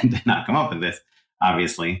 100% did not come up with this,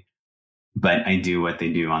 obviously, but I do what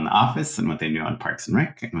they do on The Office and what they do on Parks and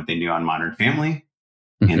Rec and what they do on Modern Family.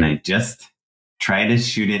 And I just try to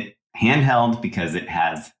shoot it handheld because it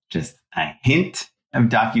has just a hint of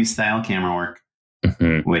docu-style camera work,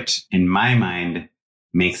 which in my mind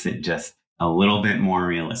makes it just a little bit more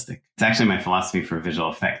realistic. It's actually my philosophy for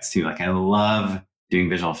visual effects too. Like I love doing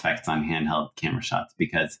visual effects on handheld camera shots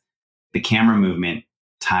because the camera movement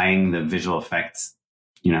tying the visual effects,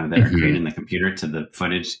 that are created in the computer to the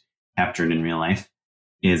footage captured in real life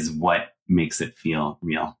is what makes it feel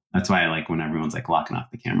real. That's why I like when everyone's like locking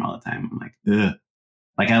off the camera all the time. I'm like, ugh.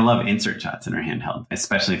 Like I love insert shots that are handheld,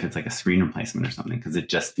 especially if it's like a screen replacement or something, because it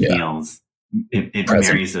just feels, it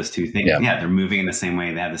marries those two things. Yeah, they're moving in the same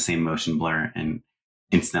way. They have the same motion blur and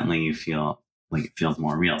instantly you feel like it feels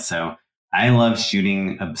more real. So I love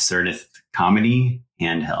shooting absurdist comedy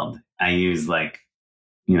handheld. I use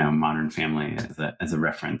Modern Family as a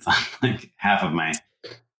reference on like half of my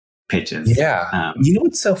pitches. Yeah.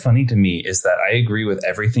 What's so funny to me is that I agree with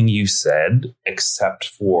everything you said, except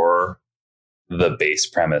for the base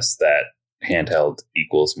premise that handheld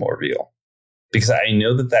equals more real. Because I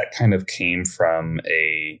know that kind of came from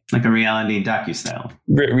a reality docu-style.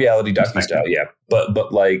 Reality docu-style, yeah. But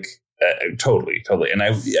totally. And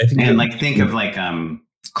I think... And think of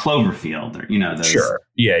Cloverfield or, those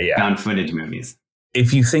found footage movies.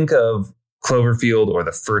 If you think of Cloverfield or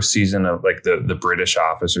the first season of the British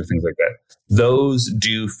Office or things like that, those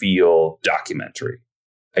do feel documentary.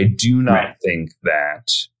 I do not think that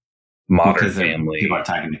Modern Family... People are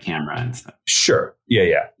talking to camera and stuff. Sure.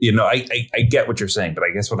 Yeah. I get what you're saying, but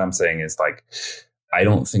I guess what I'm saying is I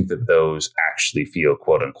don't think that those actually feel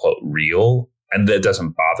quote unquote real. And that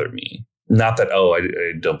doesn't bother me. Not that,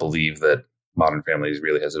 I don't believe that Modern Family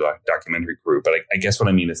really has a documentary crew, but I guess what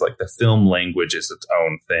I mean is the film language is its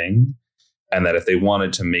own thing. And that if they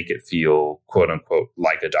wanted to make it feel quote unquote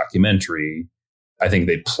like a documentary, I think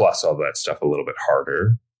they'd plus all that stuff a little bit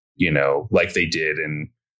harder, like they did in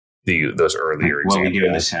those earlier examples. What we do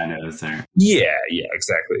in the shadows there. Yeah,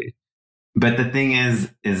 exactly. But the thing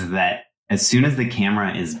is that as soon as the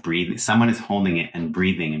camera is breathing, someone is holding it and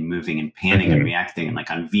breathing and moving and panning and reacting and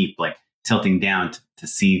on Veep, tilting down to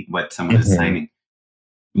see what someone is signing,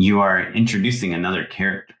 you are introducing another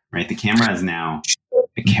character, right? The camera is now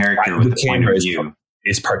a character with the point of view.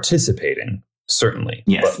 Is participating, certainly.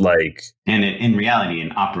 Yes. But and in reality,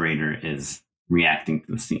 an operator is reacting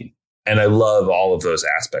to the scene. And I love all of those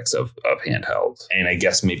aspects of handheld. And I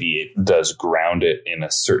guess maybe it does ground it in a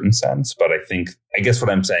certain sense. But I guess what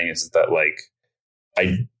I'm saying is that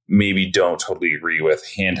I maybe don't totally agree with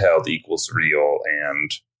handheld equals real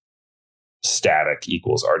and static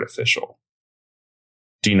equals artificial.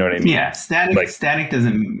 Do you know what I mean? Yeah, static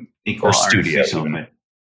doesn't equal artificial, but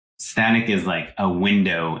static is a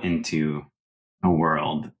window into a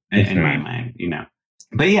world in my mind,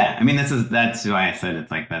 But yeah, I mean, that's why I said it's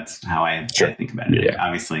that's how I think about it. Yeah.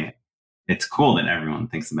 Obviously, it's cool that everyone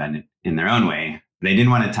thinks about it in their own way. But I didn't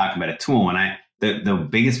want to talk about a tool. The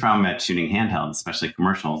biggest problem about shooting handheld, especially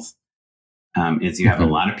commercials, is you have a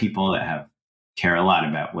lot of people that care a lot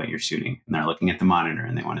about what you're shooting, and they're looking at the monitor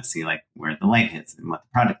and they want to see where the light hits and what the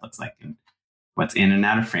product looks like and what's in and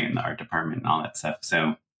out of frame, the art department and all that stuff.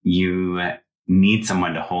 So you need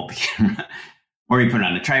someone to hold the camera. Or you put it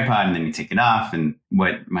on a tripod and then you take it off. And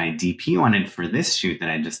what my DP wanted for this shoot that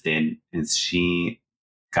I just did is she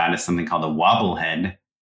got us something called a wobble head,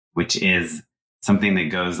 which is something that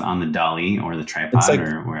goes on the dolly or the tripod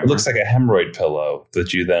or wherever. It looks like a hemorrhoid pillow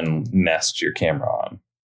that you then nest your camera on.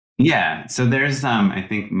 Yeah. So there's, I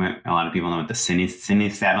think a lot of people know what the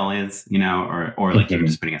cine saddle is, or even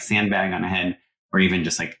just putting a sandbag on a head, or even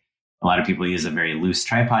just a lot of people use a very loose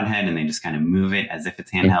tripod head and they just kind of move it as if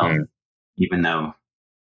it's handheld. Even though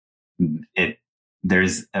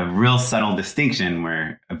there's a real subtle distinction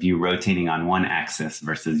of you rotating on one axis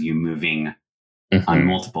versus you moving on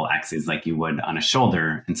multiple axes like you would on a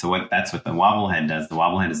shoulder. And so that's what the wobble head does. The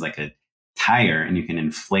wobble head is like a tire, and you can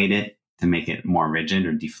inflate it to make it more rigid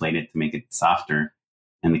or deflate it to make it softer.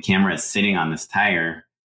 And the camera is sitting on this tire,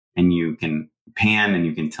 and you can pan and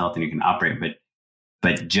you can tilt and you can operate.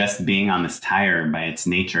 But just being on this tire by its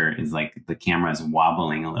nature is the camera is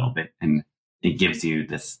wobbling a little bit, and it gives you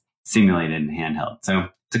this simulated handheld. So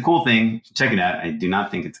it's a cool thing. Check it out. I do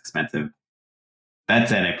not think it's expensive. That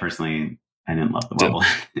said, I didn't love the wobble.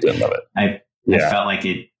 Didn't love it. I felt like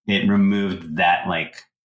it removed that I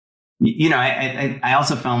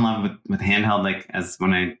also fell in love with handheld as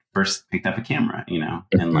when I first picked up a camera,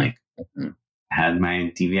 and had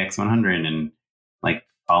my DVX 100 and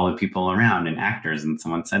followed people around and actors, and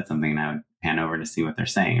someone said something and I would pan over to see what they're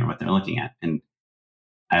saying or what they're looking at. And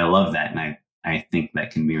I love that. And I think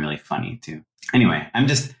that can be really funny too. Anyway, I'm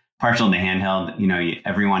just partial to handheld.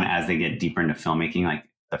 Everyone, as they get deeper into filmmaking,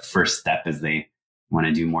 the first step is they want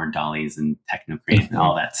to do more dollies and Technocrane and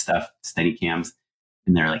all that stuff, steady cams.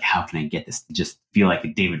 And they're how can I get this to just feel like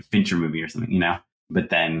a David Fincher movie or something, But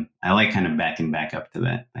then I like kind of backing back up to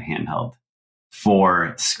the handheld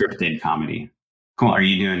for scripted comedy. Cool. Are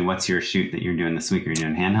you doing, what's your shoot that you're doing this week? Are you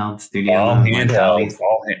doing handheld studio? All handheld,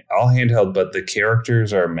 all handheld, but the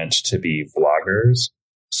characters are meant to be vloggers.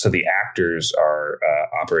 So the actors are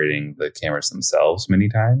operating the cameras themselves many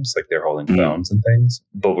times, like they're holding phones and things.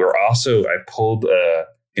 But I pulled an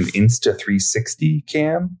Insta360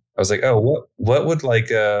 cam. I was like, oh, what would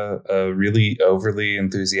like a really overly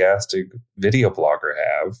enthusiastic video blogger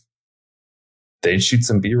have? They'd shoot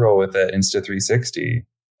some B-roll with that Insta360.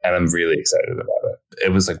 And I'm really excited about it.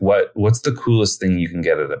 It was like, what's the coolest thing you can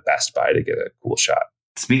get at a Best Buy to get a cool shot?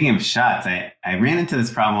 Speaking of shots, I ran into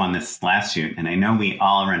this problem on this last shoot, and I know we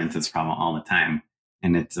all run into this problem all the time.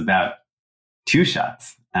 And it's about two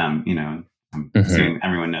shots. I'm assuming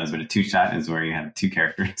everyone knows what a two shot is, where you have two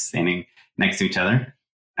characters standing next to each other.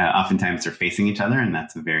 Oftentimes they're facing each other, and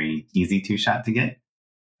that's a very easy two shot to get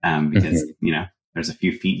because, there's a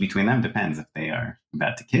few feet between them. Depends if they are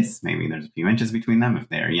about to kiss. Maybe there's a few inches between them. If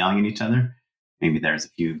they are yelling at each other, maybe there's a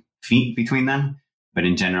few feet between them. But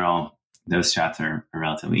in general, those shots are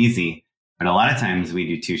relatively easy. But a lot of times we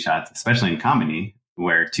do two shots, especially in comedy,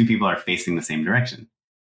 where two people are facing the same direction.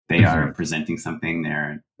 They are presenting something.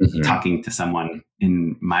 They're talking to someone.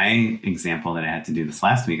 In my example that I had to do this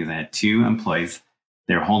last week is I had two employees.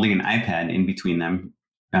 They're holding an iPad in between them,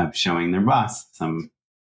 showing their boss some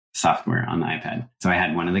software on the iPad. So I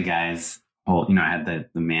had one of the guys hold, I had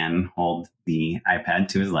the man hold the iPad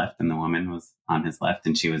to his left, and the woman was on his left,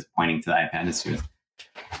 and she was pointing to the iPad as she was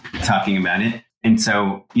talking about it. And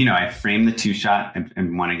so, I framed the two shot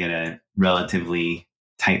and want to get a relatively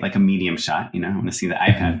tight, like a medium shot. I want to see the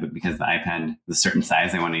iPad, but because the iPad is a certain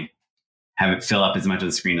size, I want to have it fill up as much of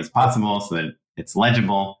the screen as possible so that it's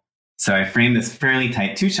legible. So I framed this fairly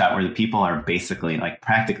tight two shot where the people are basically like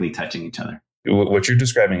practically touching each other. What you're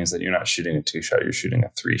describing is that you're not shooting a two shot, you're shooting a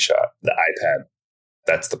three shot. The iPad,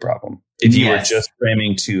 that's the problem. If you were just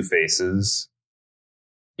framing two faces,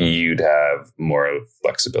 you'd have more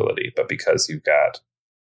flexibility. But because you've got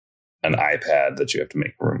an iPad that you have to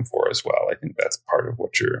make room for as well, I think that's part of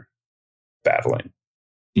what you're battling.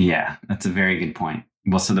 Yeah, that's a very good point.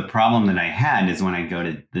 Well, so the problem that I had is when I go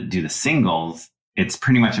to do the singles, it's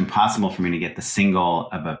pretty much impossible for me to get the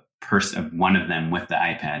single of one of them with the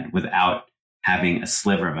iPad without having a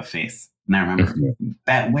sliver of a face. And I remember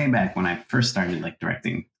way back when I first started like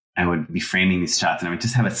directing, I would be framing these shots and I would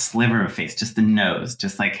just have a sliver of a face, just the nose,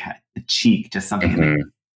 just like the cheek, just something. And it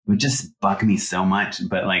would just bug me so much.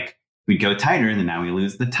 But like we'd go tighter, and then now we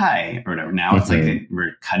lose the tie or whatever. Now it's like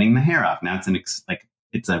we're cutting the hair off. Now it's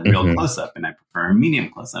a real close up, and I prefer a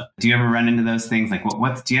medium close up. Do you ever run into those things? Like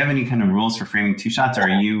do you have any kind of rules for framing two shots? Or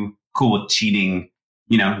are you cool with cheating?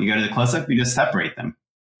 You go to the close up, you just separate them.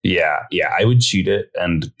 Yeah, I would cheat it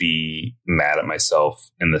and be mad at myself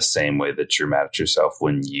in the same way that you're mad at yourself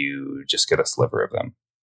when you just get a sliver of them.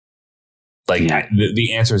 Like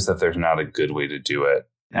the answer is that there's not a good way to do it.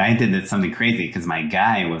 I did something crazy because my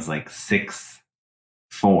guy was like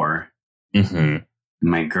 6'4", and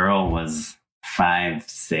my girl was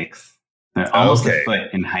 5'6". They're almost a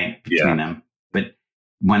foot in height between them. But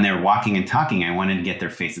when they're walking and talking, I wanted to get their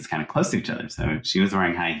faces kind of close to each other. So she was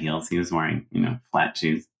wearing high heels. He was wearing, flat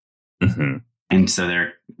shoes. And so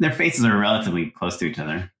their faces are relatively close to each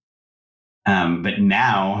other. But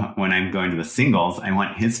now when I'm going to the singles, I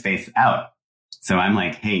want his face out. So I'm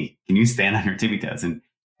like, hey, can you stand on your tippy toes? And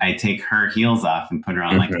I take her heels off and put her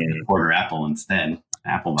on like a quarter apple instead.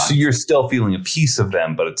 Apple box. So you're still feeling a piece of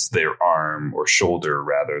them, but it's their arm or shoulder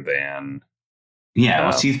rather than. Yeah,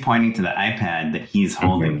 well, she's pointing to the iPad that he's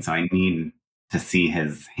holding, so I need to see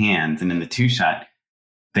his hands. And in the two shot,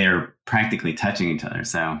 they're practically touching each other.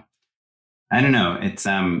 So I don't know. It's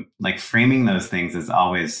like framing those things is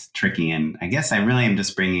always tricky. And I guess I really am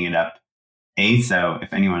just bringing it up. A, so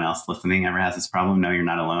if anyone else listening ever has this problem, know you're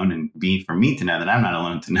not alone. And B, for me to know that I'm not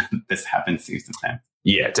alone, to know that this happens to you sometimes.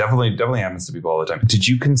 Yeah, definitely happens to people all the time. Did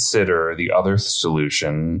you consider the other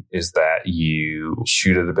solution is that you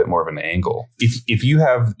shoot at a bit more of an angle? If you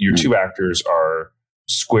have your two actors are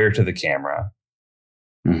square to the camera,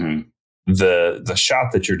 the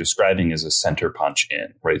shot that you're describing is a center punch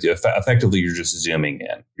in, right? Effectively, you're just zooming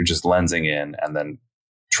in. You're just lensing in and then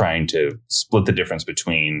trying to split the difference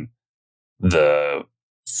between the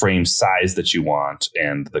frame size that you want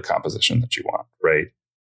and the composition that you want, right?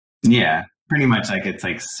 Yeah. Pretty much like it's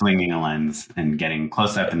like swinging a lens and getting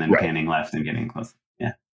close up and then panning left and getting close.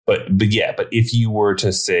 Yeah. But if you were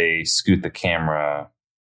to say scoot the camera,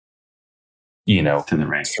 to the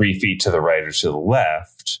right, 3 feet to the right or to the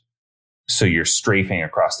left, so you're strafing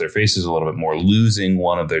across their faces a little bit more, losing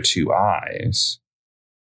one of their two eyes,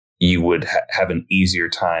 you would have an easier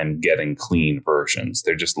time getting clean versions.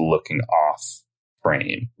 They're just looking off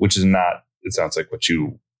frame, which is not, it sounds like what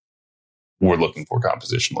you were looking for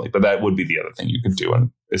compositionally, but that would be the other thing you could do.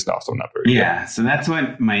 And it's also not very good. So that's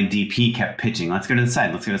what my DP kept pitching. Let's go to the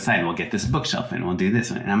side. We'll get this bookshelf in. We'll do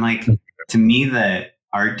this one. And I'm like, to me, the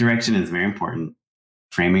art direction is very important.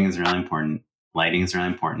 Framing is really important. Lighting is really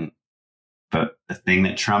important. But the thing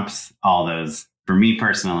that trumps all those, for me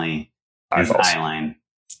personally, is eyeline.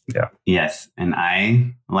 Yeah. Yes. And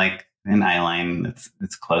I like an eyeline that's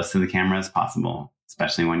as close to the camera as possible,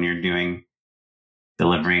 especially when you're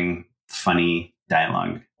delivering funny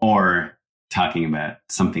dialogue or talking about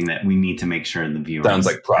something that we need to make sure the viewer sounds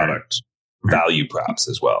like product value props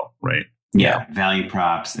as well, right? Yeah. Value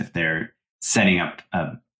props. If they're setting up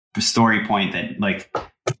a story point that, like,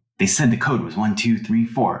 they said the code was 1, 2, 3,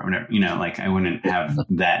 4 or whatever, like I wouldn't have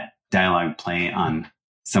that dialogue play on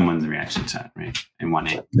someone's reaction shot, right? And want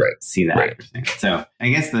to see that actor thing. So I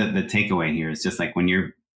guess the takeaway here is just like when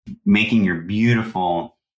you're making your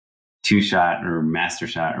beautiful 2-shot or master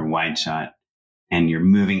shot or wide shot, and you're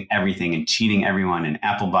moving everything and cheating everyone, and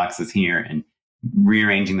apple boxes here and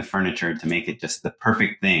rearranging the furniture to make it just the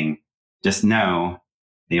perfect thing, just know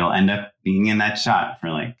that you'll end up being in that shot for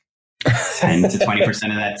like 10 to 20%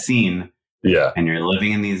 of that scene. Yeah. And you're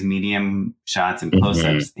living in these medium shots and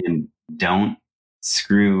close-ups, and don't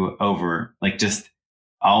screw over. Like, just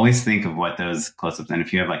always think of what those close-ups, and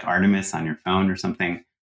if you have like Artemis on your phone or something,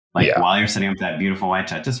 like while you're setting up that beautiful wide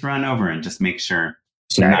shot, just run over and just make sure.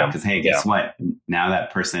 Because hey, guess what? Now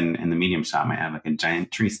that person in the medium shot might have like a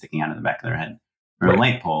giant tree sticking out of the back of their head, or a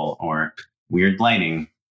light pole, or weird lighting.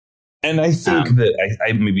 And I think that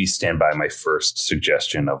I maybe stand by my first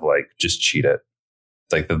suggestion of like, just cheat it.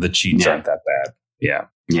 Like the cheats aren't that bad. Yeah.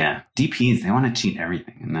 Yeah. DPs, they want to cheat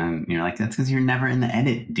everything. And then you're like, that's because you're never in the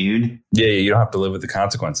edit, dude. Yeah. You don't have to live with the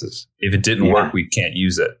consequences. If it didn't work, we can't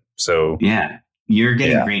use it. So you're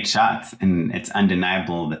getting great shots, and it's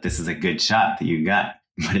undeniable that this is a good shot that you got,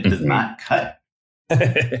 but it does not cut.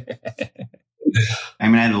 I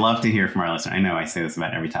mean, I'd love to hear from our listener. I know I say this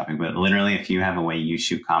about every topic, but literally, if you have a way you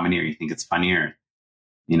shoot comedy, or you think it's funnier,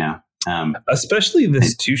 especially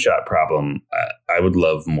this 2-shot problem, I would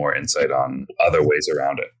love more insight on other ways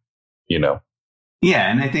around it,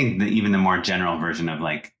 Yeah. And I think that even the more general version of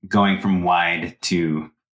like going from wide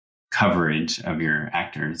to coverage of your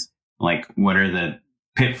actors, like what are the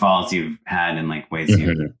pitfalls you've had and like ways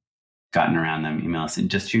you've gotten around them? Email us at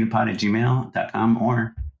justshootitpod@gmail.com,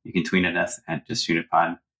 or you can tweet at us at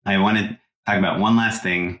justshootitpod. I want to talk about one last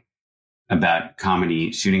thing about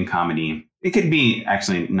comedy, shooting comedy. It could be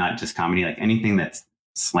actually not just comedy, like anything that's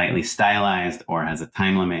slightly stylized or has a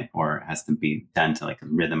time limit or has to be done to like a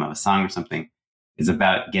rhythm of a song or something, is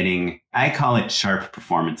about getting, I call it sharp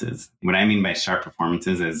performances. What I mean by sharp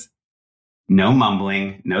performances is no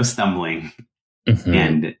mumbling, no stumbling,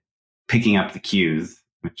 and picking up the cues,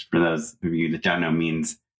 which for those of you that don't know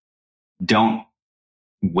means don't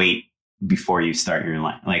wait before you start your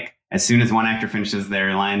line. Like as soon as one actor finishes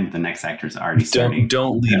their line, the next actor is already starting.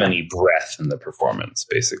 Don't leave any breath in the performance,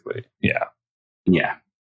 basically. Yeah. Yeah.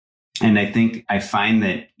 And I find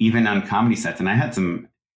that even on comedy sets, and I had some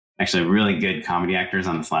actually really good comedy actors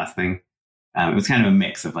on this last thing. It was kind of a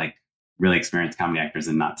mix of like really experienced comedy actors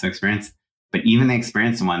and not so experienced. But even the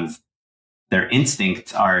experienced ones, their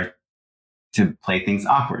instincts are to play things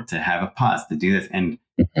awkward, to have a pause, to do this. And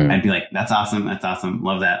I'd be like, that's awesome. That's awesome.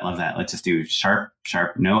 Love that. Love that. Let's just do sharp,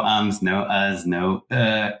 no ums, no uhs, no,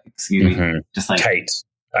 excuse me. Just like tight.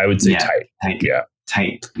 I would say tight. Yeah.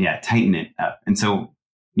 Tight. Yeah. Tighten it up. And so,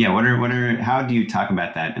 how do you talk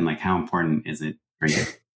about that? And like, how important is it for you?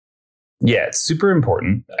 Yeah, it's super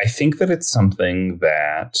important. I think that it's something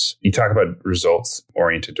that you talk about results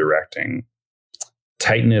oriented directing.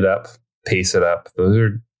 Tighten it up, pace it up.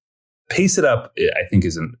 Pace it up, I think,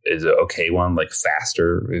 is an okay one. Like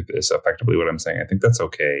faster is effectively what I'm saying. I think that's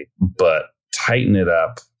okay. But tighten it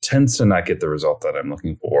up tends to not get the result that I'm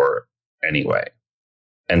looking for anyway.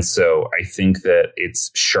 And so I think that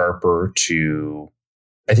it's sharper to,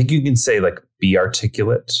 I think you can say like be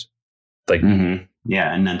articulate. Like,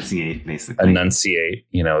 enunciate, basically. Enunciate,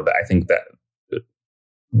 I think that,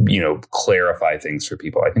 clarify things for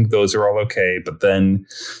people. I think those are all okay, but then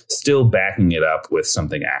still backing it up with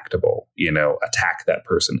something actable, attack that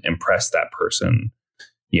person, impress that person,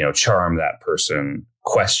 charm that person,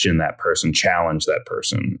 question that person, challenge that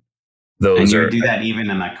person. And you do that even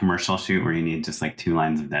in that commercial shoot where you need just like 2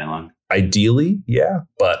 lines of dialogue? Ideally, yeah.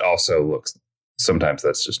 But also, sometimes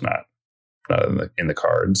that's just not in the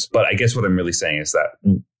cards. But I guess what I'm really saying is that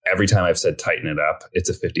every time I've said tighten it up, it's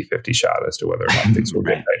a 50-50 shot as to whether or not things will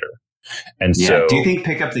get tighter. And yeah. so, Do you think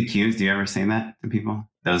pick up the cues? Do you ever say that to people?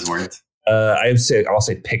 Those words? I'll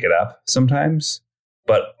say pick it up sometimes,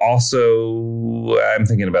 but also I'm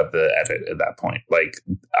thinking about the edit at that point. Like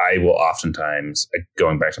I will oftentimes,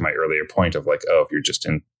 going back to my earlier point of like, oh, if you're just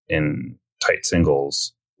in tight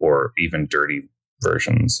singles or even dirty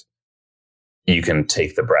versions, you can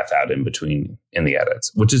take the breath out in between in the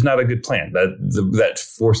edits, which is not a good plan.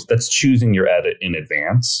 That's choosing your edit in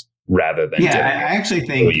advance rather than I actually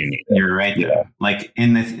think you're right. Yeah. Like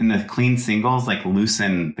in the clean singles, like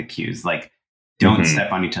loosen the cues, like don't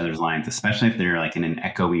step on each other's lines, especially if they're like in an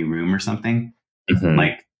echoey room or something.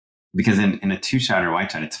 Like because in a 2-shot or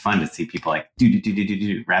wide shot, it's fun to see people like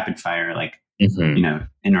do rapid fire, like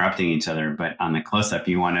interrupting each other. But on the close up,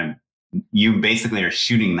 you basically are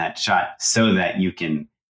shooting that shot so that you can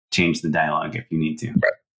change the dialogue if you need to,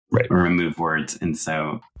 right, or remove words. And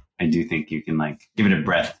so I do think you can like give it a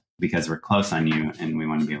breath because we're close on you and we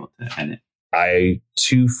want to be able to edit. I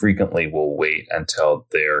too frequently will wait until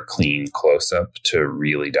they're clean close up to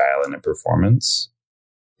really dial in a performance,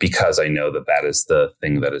 because I know that is the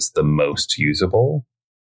thing that is the most usable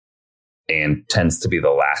and tends to be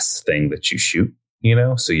the last thing that you shoot.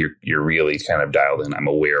 So you're really kind of dialed in. I'm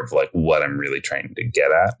aware of like what I'm really trying to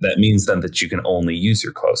get at. That means then that you can only use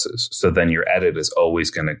your closes. So then your edit is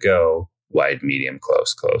always going to go wide, medium,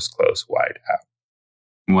 close, close, close, wide, out.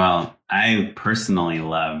 Well, I personally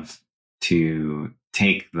love to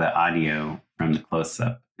take the audio from the close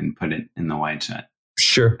up and put it in the wide shot.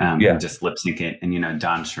 Sure. And just lip sync it. And,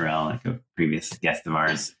 Don Sherrill, like a previous guest of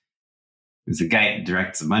ours, who's a guy,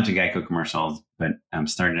 directs a bunch of Geico commercials, but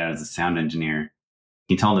started out as a sound engineer.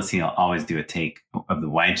 He told us he'll always do a take of the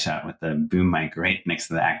wide shot with the boom mic right next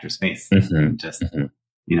to the actor's face. Just,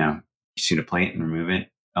 shoot a plate and remove it.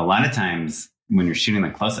 A lot of times when you're shooting the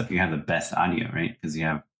close up, you have the best audio, right? Because you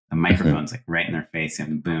have the microphones like right in their face. You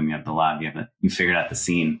have the boom, you have the lav, you figured out the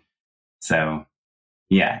scene. So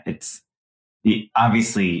yeah,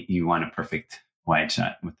 obviously you want a perfect wide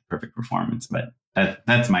shot with the perfect performance, but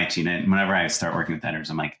that's my cheat. Whenever I start working with editors,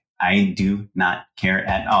 I'm like, I do not care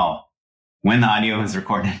at all when the audio was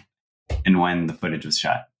recorded and when the footage was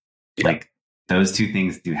shot. Yeah. Like those two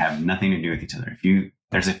things do have nothing to do with each other. If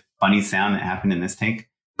there's a funny sound that happened in this take,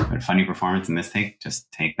 or a funny performance in this take,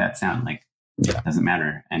 just take that sound. Like it doesn't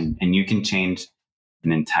matter. And you can change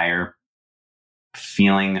an entire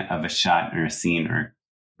feeling of a shot or a scene or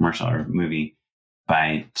commercial or movie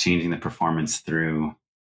by changing the performance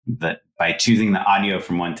by choosing the audio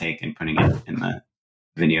from one take and putting it in the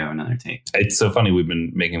video another take. It's so funny. We've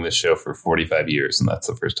been making this show for 45 years, and that's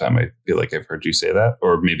the first time I feel like I've heard you say that,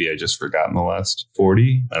 or maybe I just forgotten the last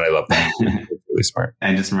 40. And I love that. It's really smart.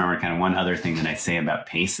 I just remember kind of one other thing that I say about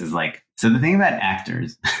pace is like, so the thing about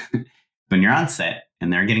actors, when you're on set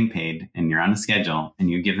and they're getting paid and you're on a schedule and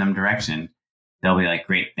you give them direction, they'll be like,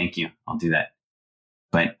 great, thank you, I'll do that.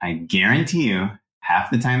 But I guarantee you,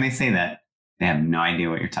 half the time they say that, they have no idea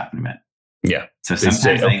what you're talking about. Yeah. So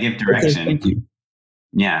sometimes I give direction. Okay, thank you.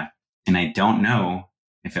 Yeah. And I don't know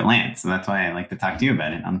if it lands. So that's why I like to talk to you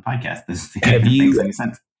about it on the podcast.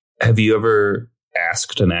 Have you ever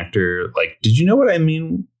asked an actor, like, did you know what I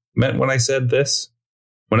meant when I said this?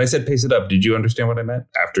 When I said pace it up, did you understand what I meant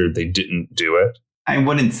after they didn't do it? I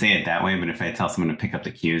wouldn't say it that way, but if I tell someone to pick up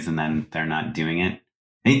the cues and then they're not doing it.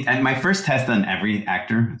 My first test on every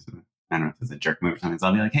actor, I don't know if it's a jerk move or something, so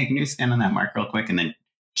I'll be like, hey, can you stand on that mark real quick and then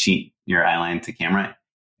cheat your eye line to camera?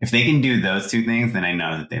 If they can do those two things, then I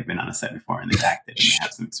know that they've been on a set before and they've acted and they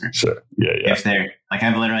have some experience. Sure. Yeah. If they're like,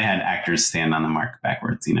 I've literally had actors stand on the mark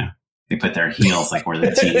backwards, they put their heels like where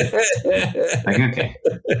the teeth. Like, okay,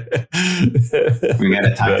 we got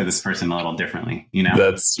to talk to this person a little differently,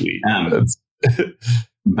 That's sweet.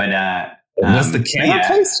 But unless the camera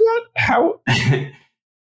placed yet? How?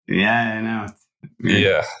 Yeah, I know.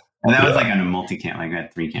 Yeah. And that was like on a multi-cam, like I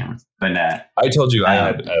had 3 cameras. But I told you I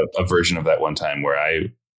had a version of that one time where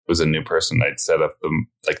I was a new person. I'd set up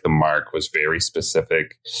the mark was very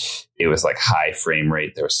specific. It was like high frame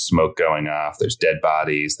rate. There was smoke going off. There's dead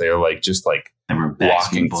bodies. They're like just like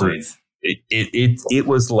walking through. It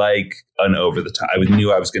was like an over the top. I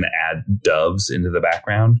knew I was going to add doves into the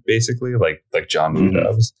background, basically, like John Woo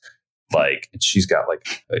doves. Like, and she's got like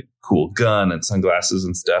a cool gun and sunglasses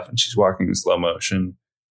and stuff, and she's walking in slow motion.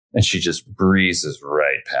 And she just breezes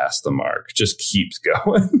right past the mark, just keeps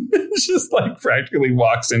going. Just like practically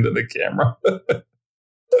walks into the camera.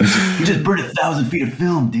 You just burned 1,000 feet of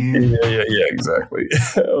film, dude. Yeah, exactly.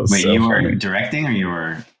 Wait, you were directing or you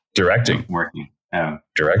were directing? Working. Oh,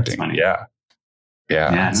 directing. Funny. Yeah.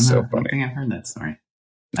 It's so funny. I think I've heard that story.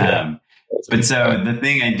 Yeah. But so the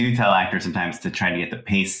thing I do tell actors sometimes to try to get the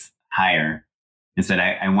pace higher is that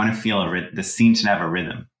I want to feel the scene should have a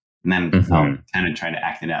rhythm, and then I'll kind of try to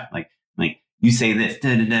act it out. Like you say this,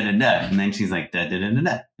 da da da da da, and then she's like da da da da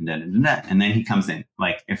da da da da, and then he comes in.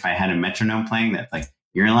 Like if I had a metronome playing, that's like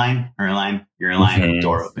your line, her line, your line,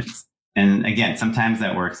 door opens. And again, sometimes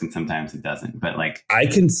that works and sometimes it doesn't. But like, I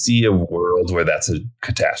can see a world where that's a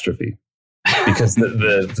catastrophe, because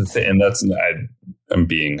the thing, and I'm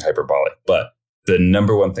being hyperbolic, but the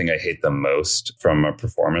number one thing I hate the most from a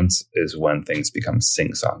performance is when things become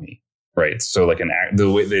sing-songy, right? So like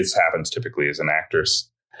the way this happens typically is an actor's,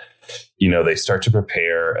 they start to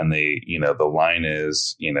prepare and they, the line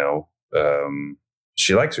is,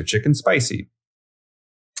 she likes her chicken spicy.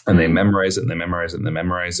 And they memorize it and they memorize it and they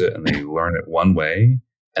memorize it and they learn it one way.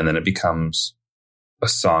 And then it becomes a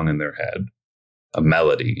song in their head, a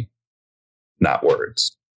melody, not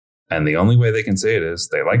words. And the only way they can say it is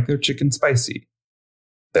they like their chicken spicy.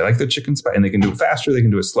 They like their chicken spicy. And they can do it faster, they can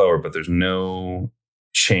do it slower, but there's no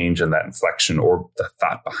change in that inflection or the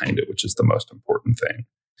thought behind it, which is the most important thing.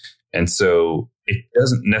 And so it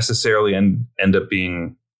doesn't necessarily end up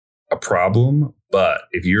being a problem, but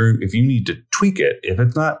if you need to tweak it, if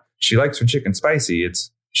it's not she likes her chicken spicy,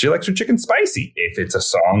 it's she likes her chicken spicy. If it's a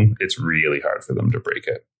song, it's really hard for them to break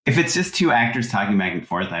it. If it's just two actors talking back and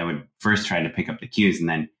forth, I would first try to pick up the cues, and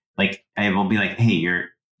then like I will be like, hey,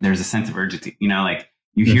 there's a sense of urgency, like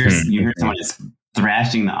you hear someone just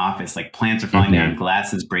thrashing the office, like plants are falling down,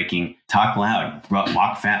 glasses breaking, talk loud,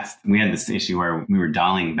 walk fast. We had this issue where we were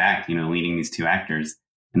dollying back, leading these two actors.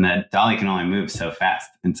 And the dolly can only move so fast.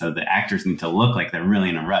 And so the actors need to look like they're really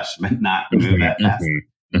in a rush, but not move that fast.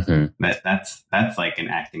 But that's like an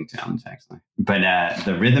acting challenge, actually. But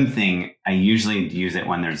the rhythm thing, I usually use it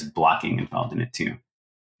when there's blocking involved in it, too.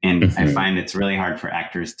 And I find it's really hard for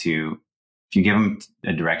actors to, if you give them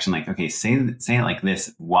a direction like, okay, say it like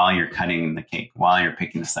this while you're cutting the cake, while you're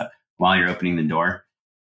picking this up, while you're opening the door,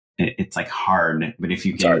 it's like hard. But if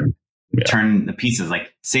you can turn the pieces,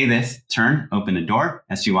 like say this, turn, open the door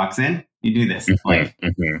as she walks in, you do this.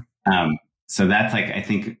 So that's like, I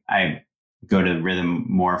think I go to rhythm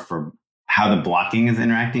more for how the blocking is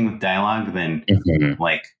interacting with dialogue than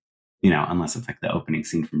like, unless it's like the opening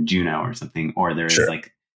scene from Juno or something, or there's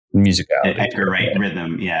like musicality, Edgar Wright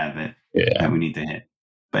rhythm. That we need to hit.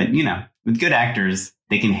 But, with good actors,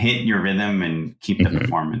 they can hit your rhythm and keep the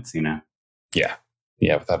performance, Yeah.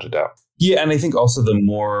 Yeah, without a doubt. Yeah, and I think also the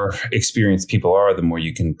more experienced people are, the more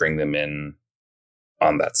you can bring them in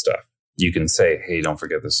on that stuff. You can say, hey, don't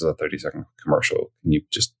forget this is a 30-second commercial. Can you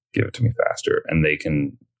just give it to me faster? And they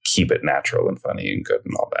can keep it natural and funny and good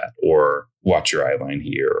and all that. Or watch your eye line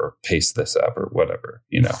here or pace this up or whatever,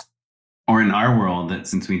 Or in our world,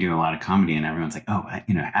 since we do a lot of comedy and everyone's like, oh,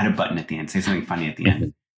 add a button at the end, say something funny at the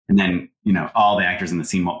end. And then, all the actors in the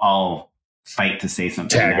scene will all fight to say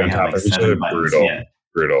something. Tag on top of each other.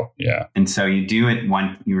 Brutal. Yeah. And so you do it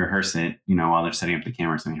you rehearse it, while they're setting up the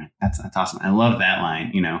camera. So you're like, that's awesome. I love that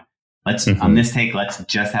line. Let's on this take, let's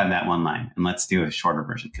just have that one line and let's do a shorter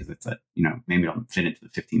version because it's maybe it'll fit into the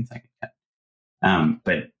 15-second cut.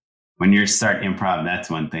 But when you start improv, that's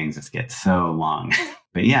when things just get so long.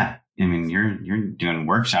 But yeah, I mean, you're doing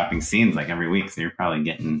workshopping scenes like every week, so you're probably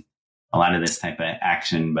getting a lot of this type of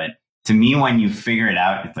action. But to me, when you figure it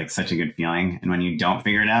out, it's like such a good feeling. And when you don't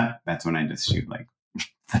figure it out, that's when I just shoot like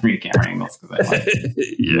 3 camera angles because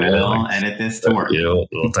we'll edit this to work.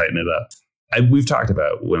 We'll tighten it up. We've talked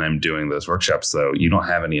about when I'm doing those workshops, though, you don't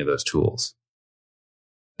have any of those tools.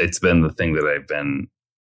 It's been the thing that I've been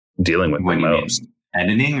dealing with the most.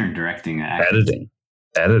 Editing or directing?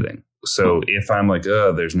 Editing. So if I'm like,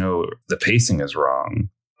 the pacing is wrong,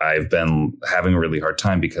 I've been having a really hard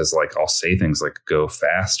time because like I'll say things like go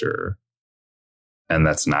faster and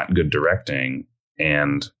that's not good directing.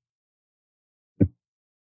 And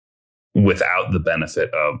without the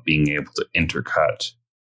benefit of being able to intercut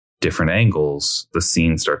different angles, the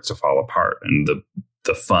scene starts to fall apart. And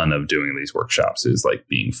the fun of doing these workshops is like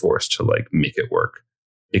being forced to like make it work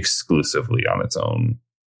exclusively on its own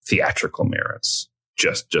theatrical merits,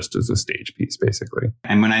 just as a stage piece, basically.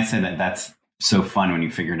 And when I say that, that's so fun when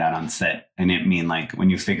you figure it out on set. And it mean like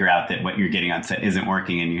when you figure out that what you're getting on set isn't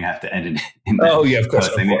working and you have to edit it. Oh yeah, of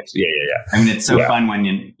course. Yeah. I mean, it's so fun when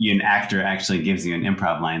an actor actually gives you an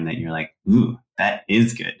improv line that you're like, ooh, that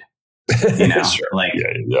is good. Sure. Like,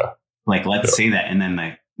 like let's say that. And then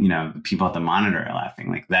like, the people at the monitor are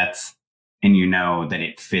laughing like that's, and that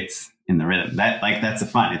it fits in the rhythm. That's the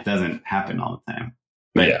fun. It doesn't happen all the time.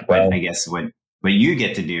 But, but I guess what you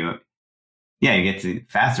get to do, you get to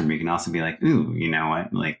faster, but you can also be like, ooh, you know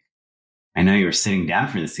what? Like, I know you were sitting down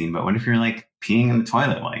for the scene, but what if you're like peeing in the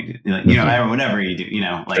toilet while you do, like, or whatever you do,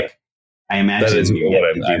 like, I imagine that is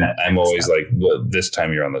what I'm always stuff. like, well, this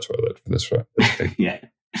time you're on the toilet for this one. Yeah.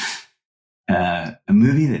 A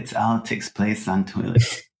movie that all takes place on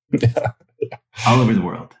toilets. Yeah. All over the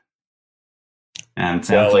world. Sounds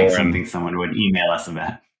like something someone would email us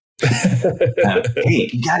about.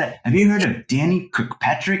 Hey, have you heard of Danny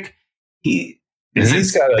Kirkpatrick? He's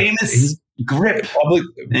got a famous grip. Public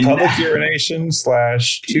urination /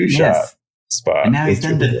 2-shot spot. And now he's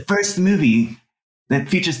done the first movie that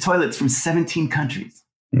features toilets from 17 countries.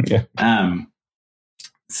 Yeah.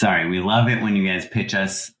 Sorry, we love it when you guys pitch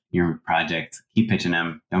us your projects. Keep pitching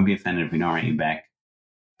them. Don't be offended if we don't write you back.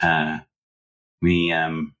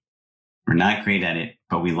 We're not great at it,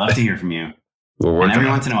 but we love to hear from you. And every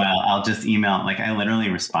once in a while, I'll just email. Like, I literally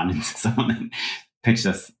responded to someone that pitched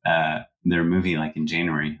us their movie like in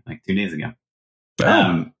January, like 2 days ago.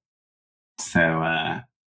 Oh. I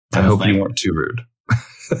hope you weren't too rude.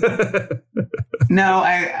 No,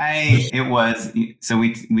 it was. So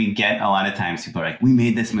we get a lot of times people are like, we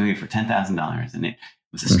made this movie for $10,000 and it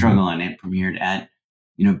was a struggle and it premiered at,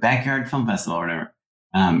 Backyard Film Festival or whatever.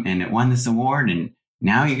 And it won this award and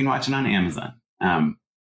now you can watch it on Amazon.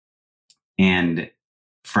 And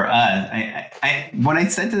for us, what I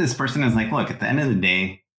said to this person is like, look, at the end of the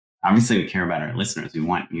day, obviously we care about our listeners. We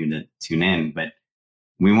want you to tune in, but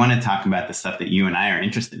we want to talk about the stuff that you and I are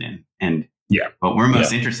interested in. And what we're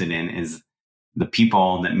most interested in is the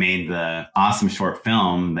people that made the awesome short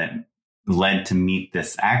film that led to meet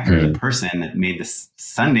this actor, the person that made this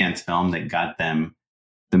Sundance film that got them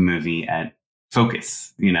the movie at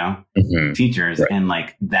Focus, features. Right. And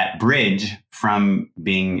like that bridge from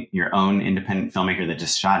being your own independent filmmaker that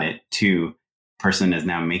just shot it to person is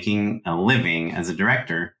now making a living as a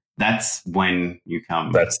director. That's when you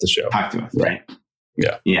come. That's the show. Talk to us, right?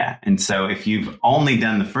 Yeah. Yeah. And so if you've only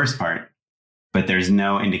done the first part, but there's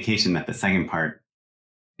no indication that the second part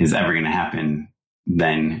is ever going to happen,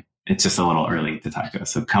 then it's just a little early to talk to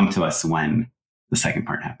us. So come to us when the second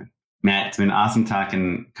part happens. Matt, it's been awesome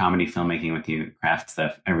talking comedy, filmmaking with you, craft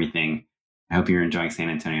stuff, everything. I hope you're enjoying San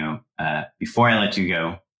Antonio. Before I let you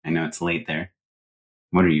go, I know it's late there.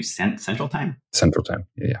 What are you, Central Time? Central Time,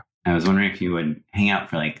 yeah. I was wondering if you would hang out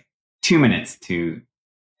for like 2 minutes to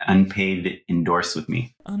unpaid endorse with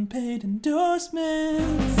me. Unpaid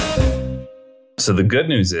endorsements. So the good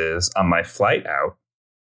news is, on my flight out,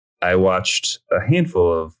 I watched a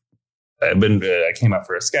handful of. I came out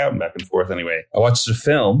for a scout and back and forth. Anyway, I watched a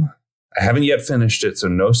film. I haven't yet finished it, so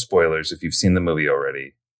no spoilers if you've seen the movie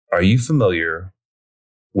already. Are you familiar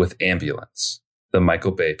with Ambulance, the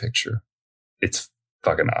Michael Bay picture? It's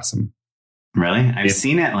fucking awesome. Really? I've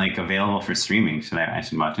seen it like available for streaming. I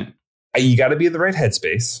should watch it. You got to be in the right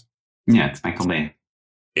headspace. Yeah, it's Michael Bay.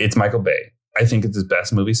 It's Michael Bay. I think it's his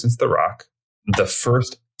best movie since The Rock. The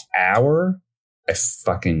first hour, I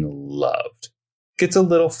fucking loved. Gets a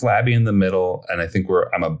little flabby in the middle, and I think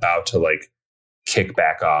I'm about to like kick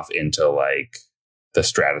back off into like the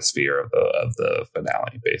stratosphere of the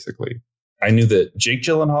finale. Basically, I knew that Jake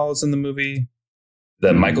Gyllenhaal is in the movie,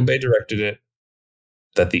 that Michael Bay directed it,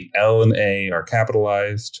 that the L and A are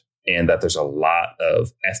capitalized, and that there's a lot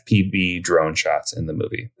of FPV drone shots in the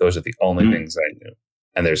movie. Those are the only things I knew.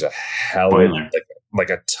 And there's a hell of like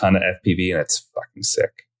a ton of FPV, and it's fucking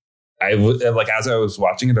sick. As I was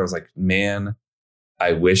watching it, I was like, man,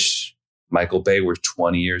 I wish Michael Bay were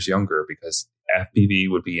 20 years younger, because FPV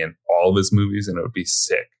would be in all of his movies and it would be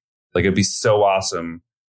sick. Like, it'd be so awesome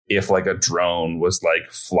if like a drone was like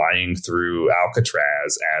flying through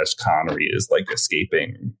Alcatraz as Connery is like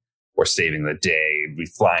escaping or saving the day. It'd be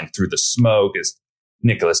flying through the smoke as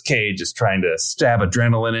Nicolas Cage is trying to stab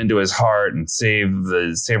adrenaline into his heart and save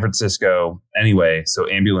the San Francisco. Anyway, so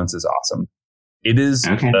Ambulance is awesome. It is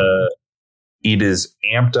it is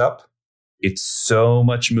amped up. It's so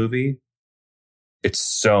much movie. It's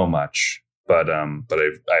so much, but I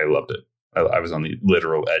loved it. I was on the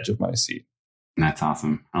literal edge of my seat. That's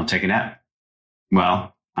awesome. I'll check it out.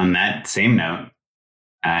 Well, on that same note,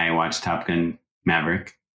 I watched Top Gun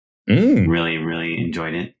Maverick. Really, really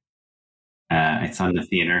enjoyed it. It's on the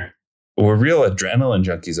theater. We're real adrenaline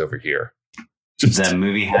junkies over here. The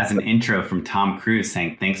movie has an intro from Tom Cruise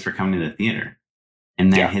saying, "Thanks for coming to the theater."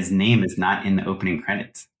 And then his name is not in the opening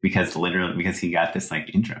credits because he got this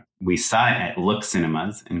like intro. We saw it at Look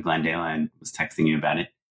Cinemas in Glendale. I was texting you about it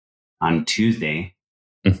on Tuesday.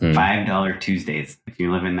 $5 Tuesdays. If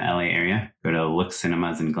you live in the LA area, go to Look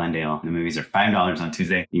Cinemas in Glendale. The movies are $5 on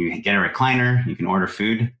Tuesday. You get a recliner. You can order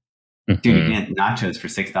food. Dude, you can get nachos for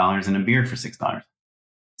 $6 and a beer for $6.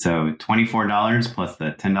 So $24 plus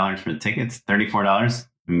the $10 for the tickets, $34.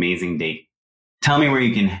 Amazing date. Tell me where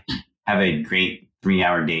you can have a great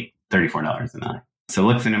 3-hour date, $34 an hour. So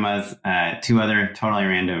Look Cinemas, two other totally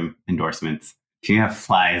random endorsements. If you have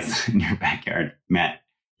flies in your backyard, Matt,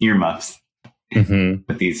 earmuffs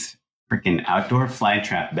with these freaking outdoor fly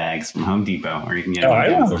trap bags from Home Depot, or you can get I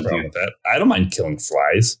don't have a problem with that. I don't mind killing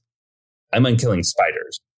flies. I mind killing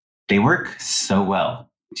spiders. They work so well.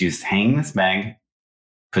 You just hang this bag,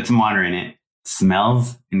 put some water in it,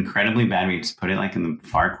 smells incredibly bad. You just put it like in the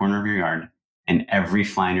far corner of your yard, and every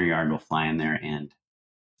fly in your yard will fly in there. And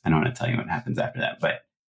I don't want to tell you what happens after that, but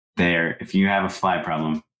if you have a fly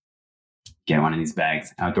problem, get one of these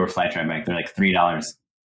bags, outdoor fly trap bag. They're like $3.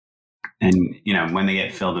 And, you know, when they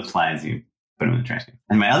get filled with flies, you put them in the trash can.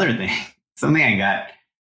 And my other thing, something I got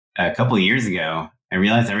a couple of years ago, I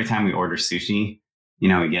realized every time we order sushi, you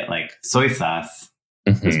know, we get like soy sauce,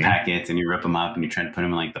 those packets, and you rip them up and you try to put them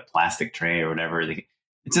in like the plastic tray or whatever.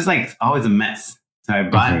 It's just like always a mess. So I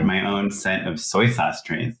bought my own set of soy sauce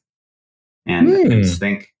trays. And I just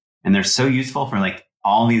think, and they're so useful for like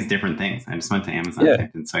all these different things. I just went to Amazon,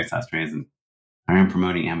 typed in soy sauce trays, and I am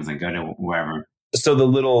promoting Amazon. Go to wherever. So the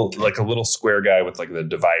little, like a little square guy with like the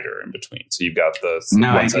divider in between. So you've got the...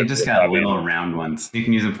 No, I just got little round ones. You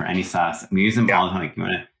can use them for any sauce. We use them all the time. Like you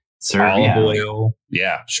want to serve olive oil.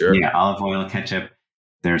 Yeah, sure. Yeah, olive oil, ketchup.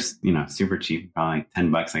 They're, you know, super cheap, probably like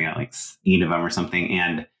 $10. I got like 8 of them or something.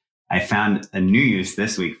 And I found a new use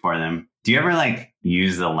this week for them. Do you ever like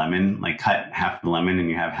use the lemon, like cut half the lemon and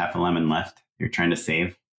you have half a lemon left? You're trying to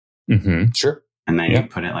save. Sure. And then you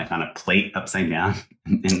put it like on a plate upside down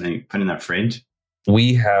and then you put it in the fridge.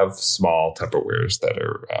 We have small Tupperwares that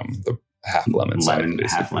are the half lemon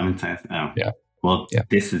size. Half lemon size. Oh, yeah. Well,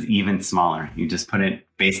 this is even smaller. You just put it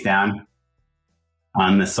face down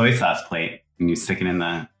on the soy sauce plate and you stick it in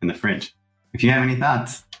the fridge. If you have any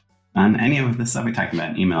thoughts on any of the stuff we talked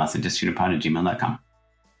about, email us at justshootitpod@gmail.com.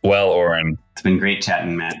 Well, Oren, it's been great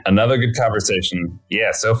chatting, Matt. Another good conversation.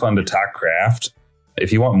 Yeah, so fun to talk craft.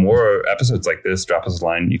 If you want more episodes like this, drop us a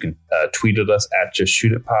line. You can tweet at us at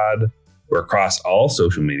justshootitpod. We're across all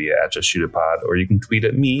social media at justshootitpod, or you can tweet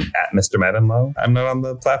at me at Mr. Maddenlow. I'm not on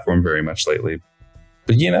the platform very much lately,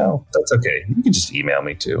 but you know, that's okay. You can just email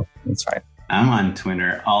me too. It's fine. I'm on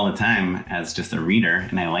Twitter all the time as just a reader,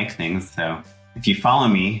 and I like things. So if you follow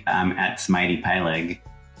me, I'm at SmiteyPyleg.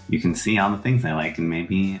 You can see all the things I like, and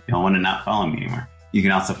maybe you'll want to not follow me anymore. You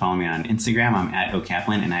can also follow me on Instagram. I'm at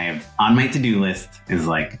OKaplan, and I have on my to-do list is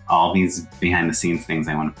like all these behind the scenes things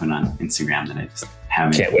I want to put on Instagram that I just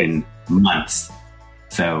haven't in months.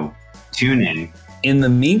 So tune in. In the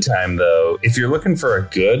meantime, though, if you're looking for a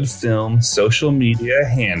good film social media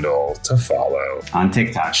handle to follow on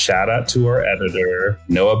TikTok, shout out to our editor,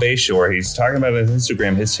 Noah Bayshore. He's talking about his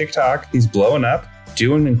Instagram, his TikTok. He's blowing up,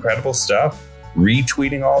 doing incredible stuff,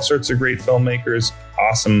 retweeting all sorts of great filmmakers.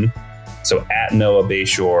 Awesome. So at Noah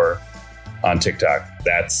Bayshore on TikTok,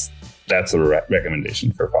 that's a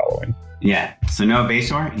recommendation for following. Yeah. So Noah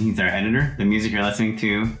Bayshore, he's our editor. The music you're listening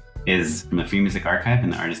to is from the Free Music Archive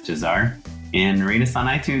and the artist Jazar. And rate us on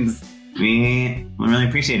iTunes. We really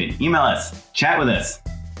appreciate it. Email us, chat with us,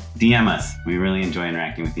 DM us. We really enjoy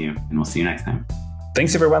interacting with you, and we'll see you next time.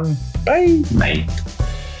 Thanks, everyone. Bye. Bye.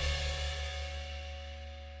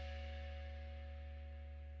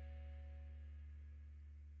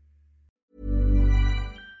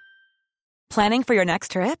 Planning for your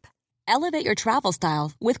next trip? Elevate your travel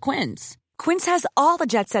style with Quince. Quince has all the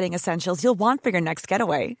jet-setting essentials you'll want for your next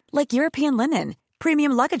getaway, like European linen,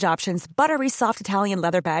 premium luggage options, buttery soft Italian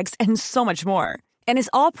leather bags, and so much more. And is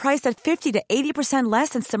all priced at 50 to 80% less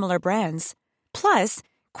than similar brands. Plus,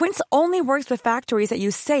 Quince only works with factories that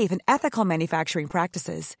use safe and ethical manufacturing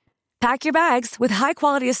practices. Pack your bags with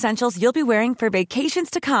high-quality essentials you'll be wearing for vacations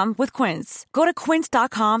to come with Quince. Go to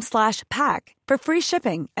quince.com/pack for free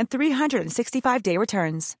shipping and 365-day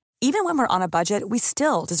returns. Even when we're on a budget, we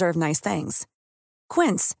still deserve nice things.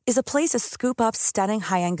 Quince is a place to scoop up stunning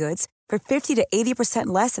high-end goods for 50 to 80%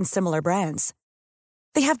 less than similar brands.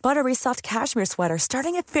 They have buttery soft cashmere sweaters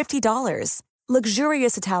starting at $50,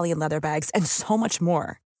 luxurious Italian leather bags, and so much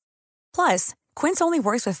more. Plus, Quince only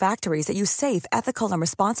works with factories that use safe, ethical, and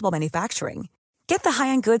responsible manufacturing. Get the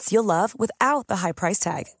high-end goods you'll love without the high price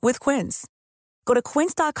tag with Quince. Go to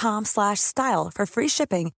quince.com/style for free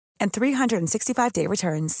shipping and 365-day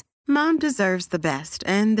returns. Mom deserves the best,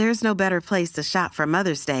 and there's no better place to shop for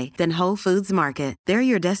Mother's Day than Whole Foods Market. They're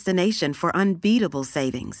your destination for unbeatable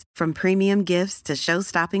savings, from premium gifts to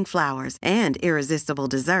show-stopping flowers and irresistible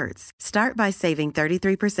desserts. Start by saving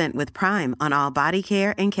 33% with Prime on all body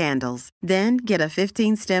care and candles. Then get a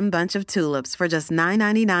 15-stem bunch of tulips for just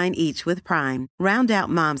 $9.99 each with Prime. Round out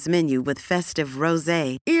Mom's menu with festive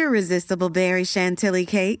rosé, irresistible berry chantilly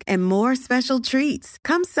cake, and more special treats.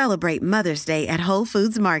 Come celebrate Mother's Day at Whole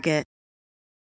Foods Market.